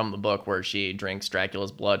thing from the book where she drinks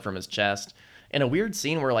Dracula's blood from his chest. In a weird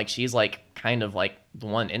scene where like she's like kind of like the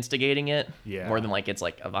one instigating it, more than like it's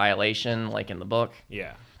like a violation like in the book.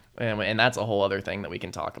 Yeah. And that's a whole other thing that we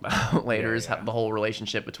can talk about later is the whole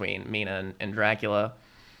relationship between Mina and Dracula.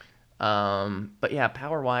 But yeah,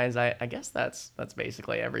 power wise, I guess that's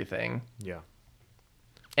basically everything. Yeah.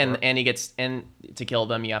 And he gets to kill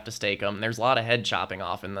them, you have to stake them. There's a lot of head chopping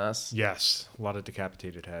off in this. Yes, a lot of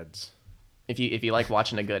decapitated heads. If you like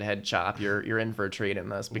watching a good head chop, you're in for a treat in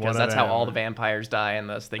this because that's how all the vampires die in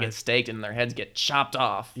this. They get staked and their heads get chopped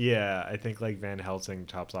off. Yeah, I think like Van Helsing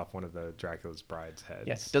chops off one of the Dracula's bride's heads.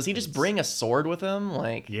 Yes. Does he just bring a sword with him?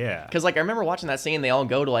 Like, yeah. Because like I remember watching that scene, they all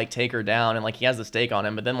go to like take her down and like he has the stake on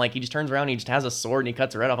him, but then like he just turns around and he just has a sword and he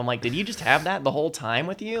cuts her head off. I'm like, did you just have that the whole time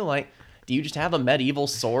with you? Like, do you just have a medieval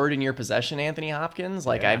sword in your possession, Anthony Hopkins?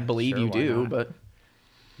 Like, I believe you do, but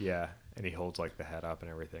yeah. And he holds like the head up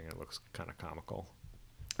and everything. And it looks kind of comical.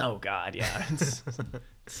 Oh God, yeah, it's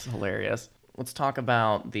hilarious. Let's talk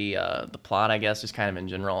about the plot, I guess, just kind of in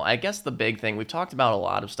general. I guess the big thing, we've talked about a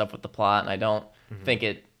lot of stuff with the plot, and I don't think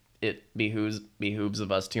it behooves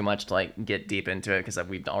of us too much to like get deep into it because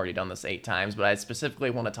we've already done this 8 times. But I specifically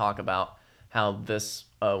want to talk about how this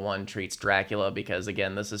one treats Dracula because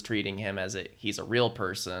again, this is treating him as he's a real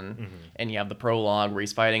person, and you have the prologue where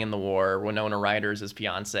he's fighting in the war. Winona Ryder's his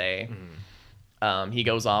fiance. He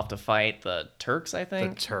goes off to fight the Turks, I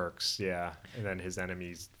think. The Turks, yeah. And then his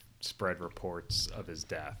enemies spread reports of his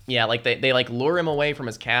death. Yeah, like they like lure him away from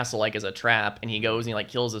his castle like as a trap, and he goes and he like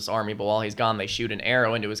kills this army, but while he's gone, they shoot an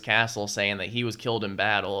arrow into his castle saying that he was killed in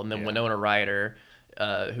battle, and then Winona Ryder,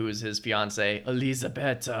 who is his fiance,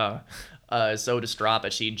 Elisabetta, is so distraught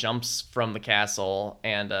that she jumps from the castle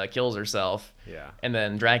and kills herself. Yeah. And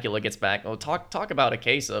then Dracula gets back. Oh, talk about a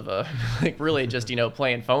case of like really just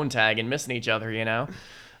playing phone tag and missing each other,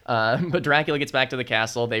 But Dracula gets back to the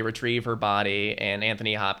castle. They retrieve her body, and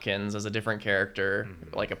Anthony Hopkins, as a different character,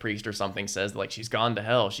 like a priest or something, says like she's gone to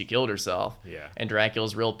hell. She killed herself. Yeah. And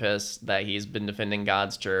Dracula's real pissed that he's been defending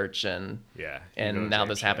God's church, and now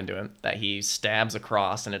this happened to him. That he stabs a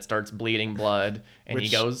cross and it starts bleeding blood, and he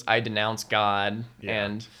goes, "I denounce God."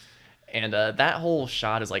 And that whole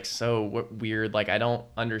shot is like so weird. Like I don't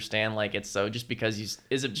understand. Like it's so just because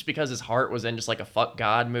is it just because his heart was in just like a fuck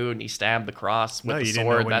God mood and he stabbed the cross with the sword? Didn't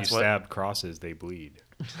know when that's you stab crosses, they bleed.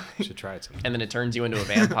 You should try it sometime. And then it turns you into a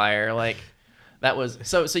vampire. Like that was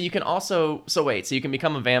so you can also so you can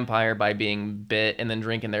become a vampire by being bit and then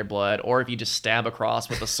drinking their blood, or if you just stab a cross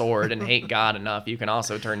with a sword and hate God enough, you can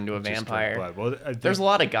also turn into a vampire. Well, there's a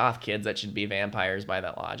lot of goth kids that should be vampires by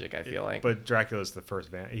that logic, I feel like. But Dracula's the first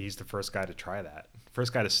he's the first guy to try that.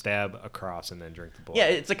 First guy to stab a cross and then drink the blood. Yeah,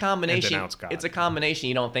 it's a combination. And denounce God. It's a combination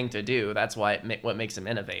you don't think to do. That's why what makes him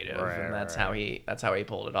innovative, and that's how he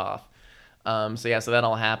pulled it off. So that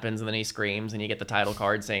all happens, and then he screams, and you get the title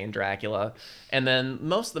card saying Dracula. And then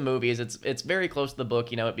most of the movies, it's very close to the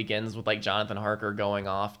book. It begins with like Jonathan Harker going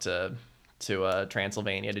off to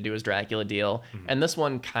Transylvania to do his Dracula deal, and this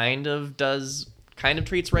one kind of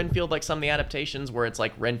treats Renfield like some of the adaptations, where it's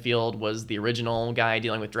like Renfield was the original guy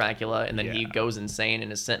dealing with Dracula, and then he goes insane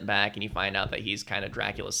and is sent back, and you find out that he's kind of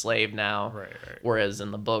Dracula's slave now. Right. Whereas in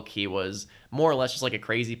the book, he was more or less just like a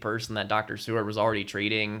crazy person that Dr. Seward was already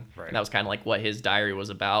treating. Right. And that was kind of like what his diary was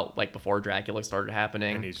about, like before Dracula started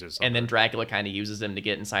happening. And then Dracula kind of uses him to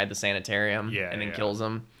get inside the sanitarium and then kills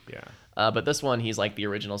him. Yeah. But this one, he's like the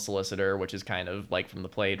original solicitor, which is kind of like from the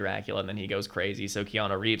play Dracula, and then he goes crazy. So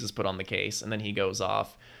Keanu Reeves is put on the case, and then he goes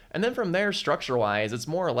off. And then from there, structure-wise, it's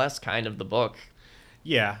more or less kind of the book.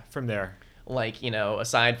 Yeah, from there. Like,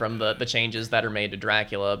 aside from the changes that are made to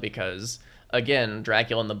Dracula, because, again,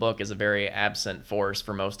 Dracula in the book is a very absent force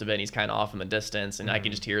for most of it. He's kind of off in the distance, and I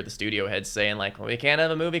can just hear the studio heads saying, like, well, we can't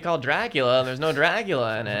have a movie called Dracula, and there's no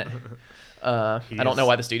Dracula in it. I don't know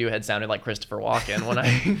why the studio head sounded like Christopher Walken when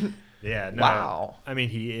I... Yeah. No, wow. I mean,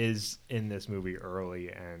 he is in this movie early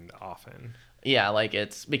and often. Yeah, like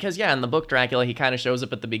it's because in the book Dracula, he kind of shows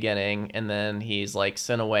up at the beginning, and then he's like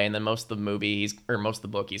sent away, and then most of the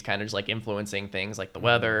book he's kind of just like influencing things like the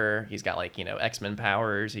weather. He's got like X-Men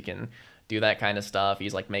powers. He can do that kind of stuff.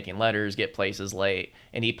 He's like making letters, get places late,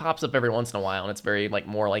 and he pops up every once in a while, and it's very like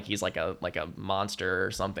more like he's like a monster or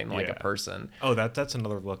something, like a person. Oh, that's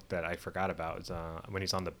another look that I forgot about. Is when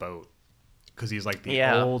he's on the boat. because he's like the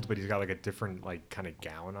Yeah. old, but he's got like a different like kind of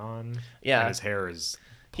gown on. Yeah. And his hair is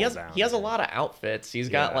He has pulled he has a down. lot of outfits. He's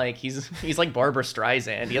got Yeah. like he's like Barbara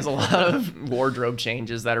Streisand. He has a lot of wardrobe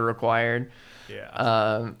changes that are required.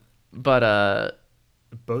 Yeah. But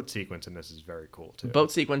Boat sequence in this is very cool too.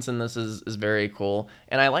 boat sequence in this is very cool,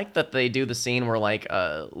 and I like that they do the scene where like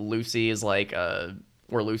Lucy is like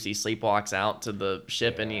where Lucy sleepwalks out to the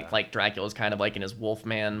ship, and he, Yeah. like Dracula's kind of like in his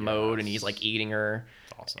Wolfman mode, and he's Yes. like eating her,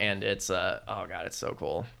 awesome. and it's oh god, it's so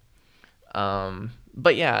cool.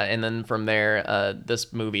 But yeah, and then from there,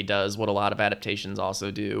 this movie does what a lot of adaptations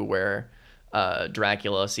also do, where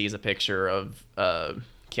Dracula sees a picture of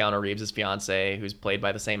Keanu Reeves' fiance, who's played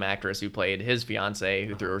by the same actress who played his fiance,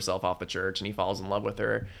 who threw herself off the church, and he falls in love with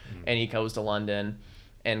her, and he goes to London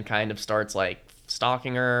and kind of starts like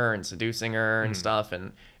stalking her and seducing her and stuff,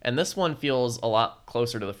 and this one feels a lot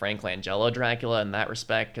closer to the Frank Langella Dracula in that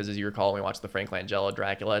respect, because as you recall, when we watched the Frank Langella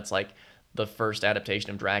Dracula, it's like the first adaptation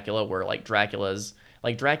of Dracula where like Dracula's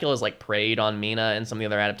like preyed on Mina in some of the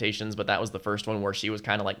other adaptations, but that was the first one where she was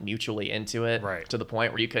kind of like mutually into it, Right. to the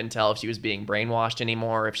point where you couldn't tell if she was being brainwashed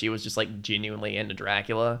anymore, if she was just like genuinely into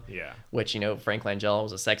Dracula. Yeah. Which, you know, Frank Langella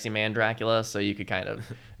was a sexy man Dracula, so you could kind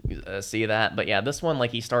of see that. But yeah, this one,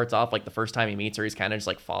 like, he starts off like the first time he meets her, he's kind of just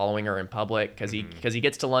like following her in public because he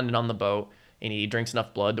gets to London on the boat and he drinks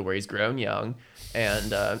enough blood to where he's grown young,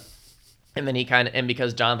 and then he kind of, and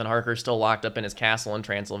because Jonathan Harker's still locked up in his castle in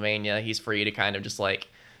Transylvania, he's free to kind of just like,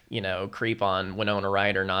 you know, creep on Winona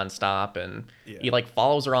Ryder nonstop, and he like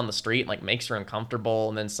follows her on the street and like makes her uncomfortable,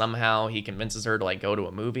 and then somehow he convinces her to like go to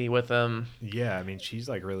a movie with him. Yeah, I mean, she's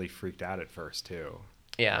like really freaked out at first too.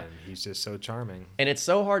 Yeah. And he's just so charming. And it's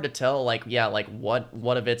so hard to tell, like, yeah, like what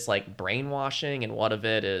of it's like brainwashing and what of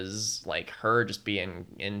it is like her just being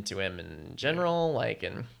into him in general, like,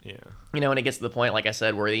 and Yeah. you know, and it gets to the point, like I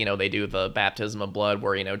said, where, you know, they do the baptism of blood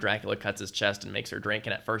where, you know, Dracula cuts his chest and makes her drink,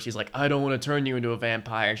 and at first he's like, I don't want to turn you into a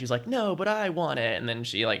vampire. She's like, no, but I want it. And then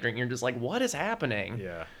she like drink, you're just like, what is happening?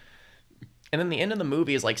 Yeah. And then the end of the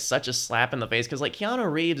movie is like such a slap in the face, because like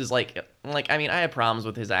Keanu Reeves is like I mean, I have problems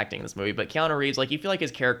with his acting in this movie, but Keanu Reeves, like, you feel like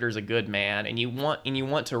his character is a good man, and you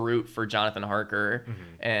want to root for Jonathan Harker,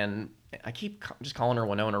 and I keep just calling her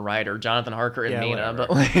Winona Ryder, Jonathan Harker and Yeah, Mina, whatever. but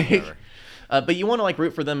like. Whatever. But you want to like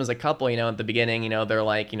root for them as a couple, you know, at the beginning, you know, they're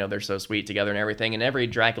like, you know, they're so sweet together and everything. And every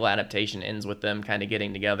Dracula adaptation ends with them kind of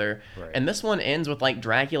getting together. Right. And this one ends with like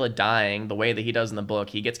Dracula dying the way that he does in the book.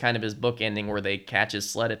 He gets kind of his book ending where they catch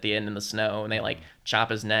his sled at the end in the snow and they like chop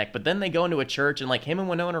his neck. But then they go into a church and like him and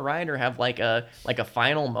Winona Ryder have like a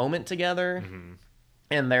final moment together.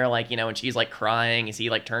 And they're like, you know, and she's like crying as he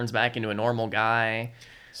like turns back into a normal guy.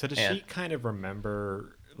 So does And- she kind of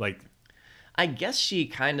remember like I guess she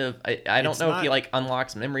kind of, I don't It's know if he not- like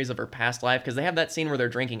unlocks memories of her past life, because they have that scene where they're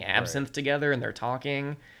drinking absinthe together and they're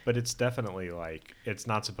talking. but it's definitely like it's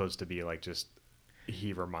not supposed to be like just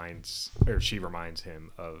he reminds or she reminds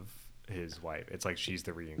him of his wife. It's like she's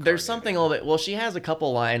the reincarnated. There's something a little bit, well, she has a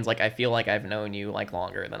couple lines like, I feel like I've known you like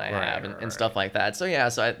longer than I Right, have, right, and stuff like that. So yeah,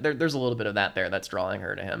 so there's a little bit of that there that's drawing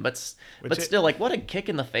her to him. But Which still, like, what a kick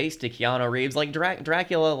in the face to Keanu Reeves. Like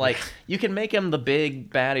Dracula, like you can make him the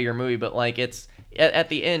big bad of your movie, but like it's at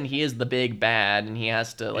the end he is the big bad, and he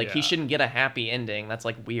has to like he Yeah. shouldn't get a happy ending. That's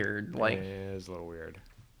like weird. Like Yeah, it's a little weird.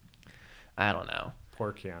 I don't know.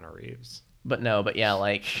 Poor Keanu Reeves. But no, but yeah,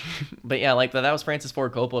 like, that was Francis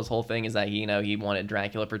Ford Coppola's whole thing, is that he, you know, he wanted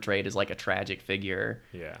Dracula portrayed as like a tragic figure,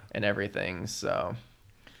 Yeah. and everything. So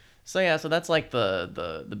yeah, so that's like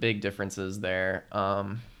the big differences there.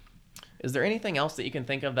 Is there anything else that you can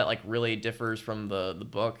think of that like really differs from the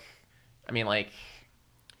book? I mean, like,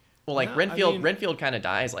 well, like Yeah, Renfield, Renfield kind of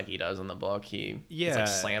dies like he does in the book. He's Yeah. like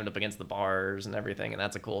slammed up against the bars and everything, and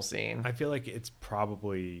that's a cool scene. I feel like it's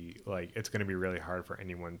probably like it's going to be really hard for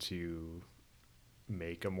anyone to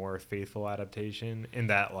make a more faithful adaptation in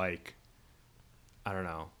that, like, I don't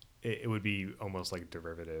know, it would be almost like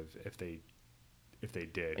derivative if they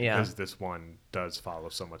did, Yeah. because this one does follow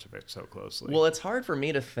so much of it so closely. Well, it's hard for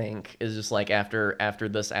me to think, is just like after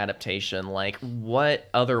this adaptation, like what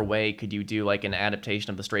other way could you do like an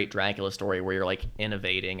adaptation of the straight Dracula story where you're like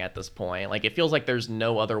innovating at this point? Like it feels like there's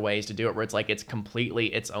no other ways to do it where it's like it's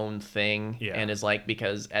completely its own thing, Yeah. and is like,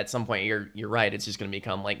 because at some point you're right, it's just going to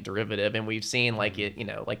become like derivative, and we've seen like it, you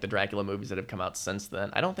know, like the Dracula movies that have come out since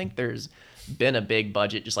then. I don't think there's been a big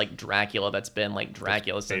budget just like Dracula that's been like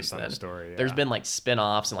Dracula since based on then. the story, There's yeah. been like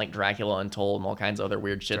spin-offs and like Dracula Untold and all kinds of other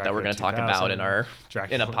weird shit that we're Dracula going to talk 2000, about in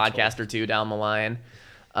Dracula a Untold. podcast or two down the line.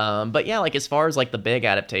 But yeah, like as far as like the big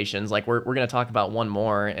adaptations, like we're gonna talk about one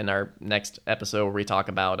more in our next episode where we talk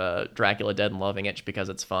about Dracula Dead and Loving It because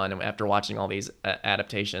it's fun. And after watching all these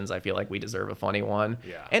adaptations, I feel like we deserve a funny one.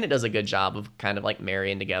 Yeah. And it does a good job of kind of like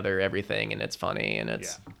marrying together everything, and it's funny and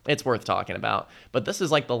it's worth talking about. But this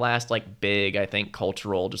is like the last like big, I think,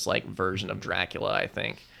 cultural just like version of Dracula, I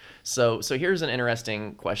think. So here's an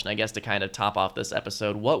interesting question, I guess, to kind of top off this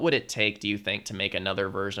episode. What would it take, do you think, to make another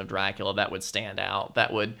version of Dracula that would stand out,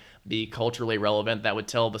 that would be culturally relevant, that would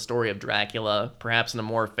tell the story of Dracula, perhaps in a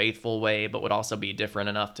more faithful way, but would also be different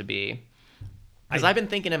enough to be... Because I've been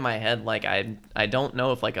thinking in my head, like, I don't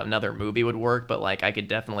know if, like, another movie would work, but, like, I could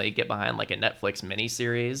definitely get behind, like, a Netflix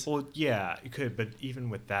miniseries. Well, yeah, you could, but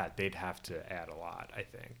even with that, they'd have to add a lot, I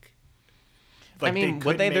think. Like,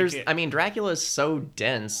 I mean, Dracula is so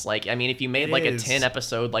dense. Like, I mean, if you made like a 10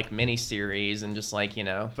 episode like mini series and just like,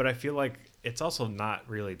 But I feel like it's also not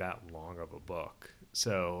really that long of a book.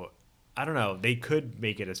 So I don't know. They could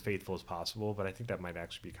make it as faithful as possible, but I think that might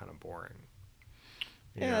actually be kind of boring.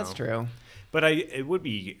 You know? That's true. But it would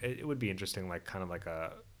be interesting, like kind of like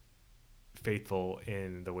a faithful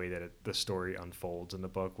in the way that the story unfolds in the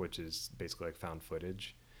book, which is basically like found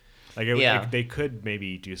footage. Like, they could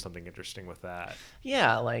maybe do something interesting with that.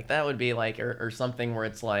 Yeah, like that would be like, or something where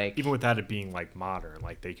it's like, even without it being like modern,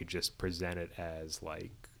 like they could just present it as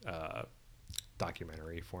like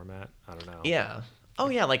documentary format. I don't know. Yeah. Oh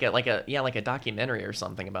yeah, like a documentary or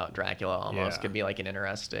something about Dracula almost could be like an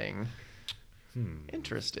interesting.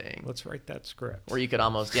 Interesting. Let's write that script. Or you could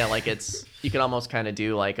almost, you could almost kind of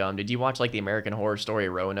do like, did you watch like the American Horror Story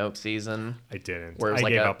Roanoke season? I didn't. Where I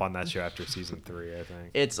gave up on that show after season 3, I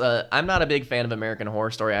think. It's I'm not a big fan of American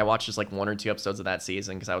Horror Story. I watched just like 1 or 2 episodes of that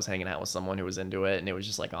season because I was hanging out with someone who was into it, and it was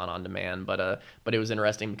just like on demand. But it was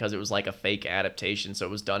interesting because it was like a fake adaptation, so it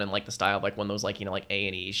was done in like the style of like one of those like like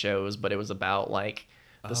A&E shows, but it was about like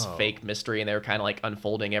this fake mystery, and they were kind of like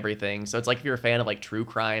unfolding everything. So it's like if you're a fan of like true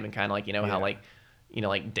crime and kind of like how like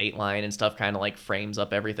like Dateline and stuff kind of like frames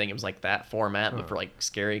up everything. It was like that format, but for like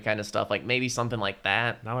scary kind of stuff. Like maybe something like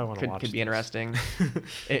that. Now I want to watch. Could be interesting.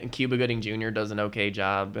 And Cuba Gooding Jr. does an okay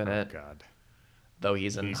job in it. God. Though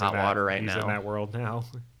he's in hot water right now. He's in that world now.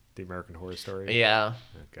 The American Horror Story. Yeah.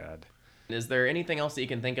 Oh God. Is there anything else that you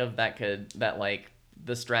can think of that like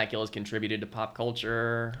this Dracula's contributed to pop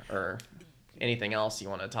culture, or anything else you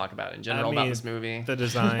want to talk about in general about this movie? The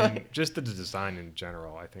design, just the design in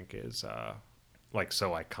general, I think is like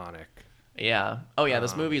so iconic. Yeah. Oh yeah,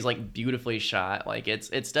 this movie is like beautifully shot. Like it's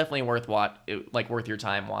definitely worth worth your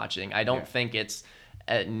time watching. I don't think it's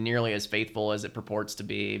nearly as faithful as it purports to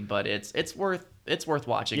be, but it's worth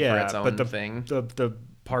watching for its own thing. The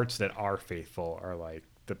parts that are faithful are like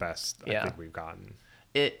the best I think we've gotten.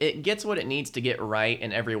 It gets what it needs to get right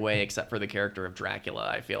in every way except for the character of Dracula,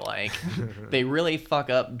 I feel like. They really fuck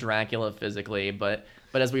up Dracula physically, but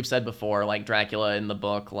as we've said before, like Dracula in the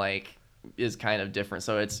book like is kind of different.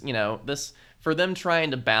 So it's, this for them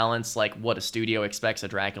trying to balance like what a studio expects a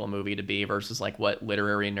Dracula movie to be versus like what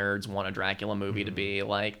literary nerds want a Dracula movie to be.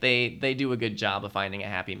 Like they do a good job of finding a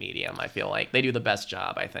happy medium. I feel like they do the best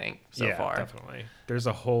job, I think, so far. Yeah, definitely. There's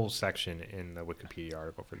a whole section in the Wikipedia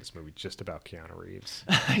article for this movie just about Keanu Reeves.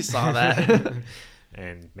 I saw that.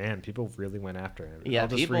 And man, people really went after him. Yeah,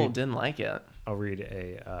 people didn't like it. I'll read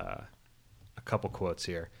a couple quotes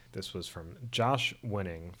here. This was from Josh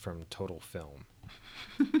Winning from Total Film.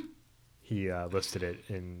 He listed it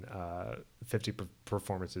in 50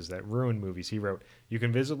 performances that ruined movies. He wrote, "You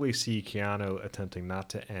can visibly see Keanu attempting not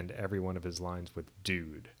to end every one of his lines with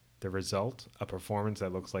 'dude.' The result, a performance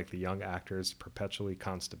that looks like the young actors perpetually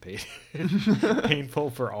constipated.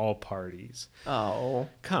 Painful for all parties." Oh.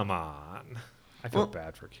 Come on. I feel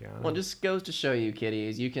bad for Keanu. Well, it just goes to show you,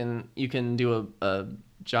 kiddies, you can do a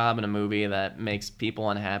job in a movie that makes people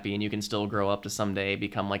unhappy, and you can still grow up to someday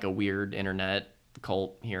become like a weird internet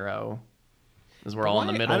cult hero. Because we're all in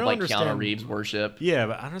the middle of like Keanu Reeves worship. Yeah,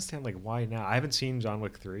 but I don't understand like why now. I haven't seen John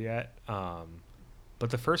Wick 3 yet, but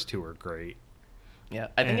the first 2 were great. Yeah,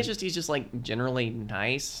 I think he's just like generally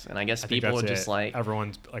nice, and I guess people are just like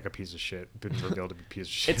everyone's like a piece of shit. Been revealed to be a piece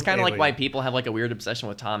of shit. It's kind of like why people have like a weird obsession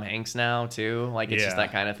with Tom Hanks now too. Like it's just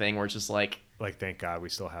that kind of thing where it's just like thank God we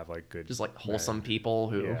still have like good, just like wholesome people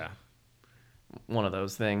who one of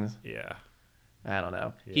those things. Yeah. I don't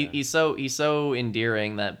know. Yeah. He's so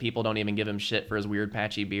endearing that people don't even give him shit for his weird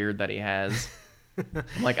patchy beard that he has.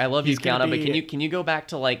 Like, I love you, Keanu, but can you go back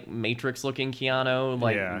to like Matrix looking Keanu,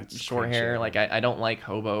 like short hair? Like I don't like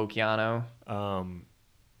hobo Keanu.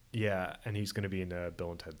 Yeah, and he's gonna be in Bill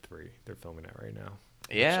and Ted 3. They're filming it right now.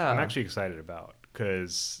 Yeah, I'm actually excited about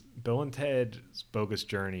because Bill and Ted's Bogus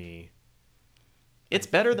Journey It's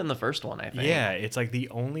better than the first one, I think. Yeah, it's like the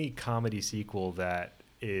only comedy sequel that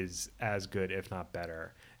is as good, if not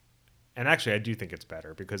better. And actually, I do think it's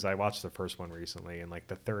better because I watched the first one recently, and like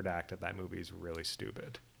the third act of that movie is really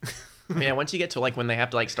stupid. Yeah, once you get to like when they have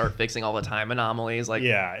to like start fixing all the time anomalies, like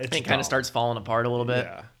Yeah, it it's kind dumb. of starts falling apart a little bit.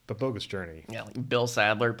 Yeah, but Bogus Journey, Yeah, like Bill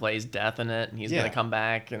Sadler plays Death in it, and he's Yeah. gonna come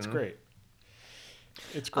back. And it's great.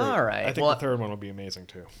 It's great. All right, I think well- the third one will be amazing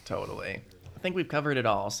too. Totally. I think we've covered it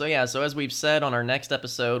all. So yeah, so as we've said on our next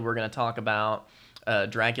episode, we're going to talk about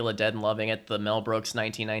Dracula Dead and Loving It, the Mel Brooks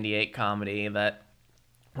 1998 comedy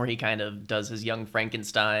where he kind of does his young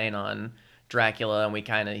Frankenstein on Dracula, and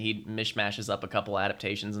he mishmashes up a couple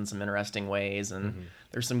adaptations in some interesting ways, and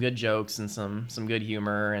there's some good jokes and some good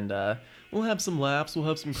humor, and we'll have some laughs, we'll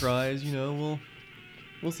have some cries, we'll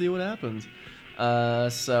see what happens.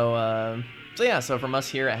 So from us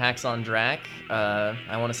here at Hacks on Drac,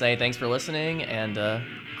 I want to say thanks for listening, and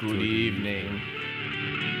good evening.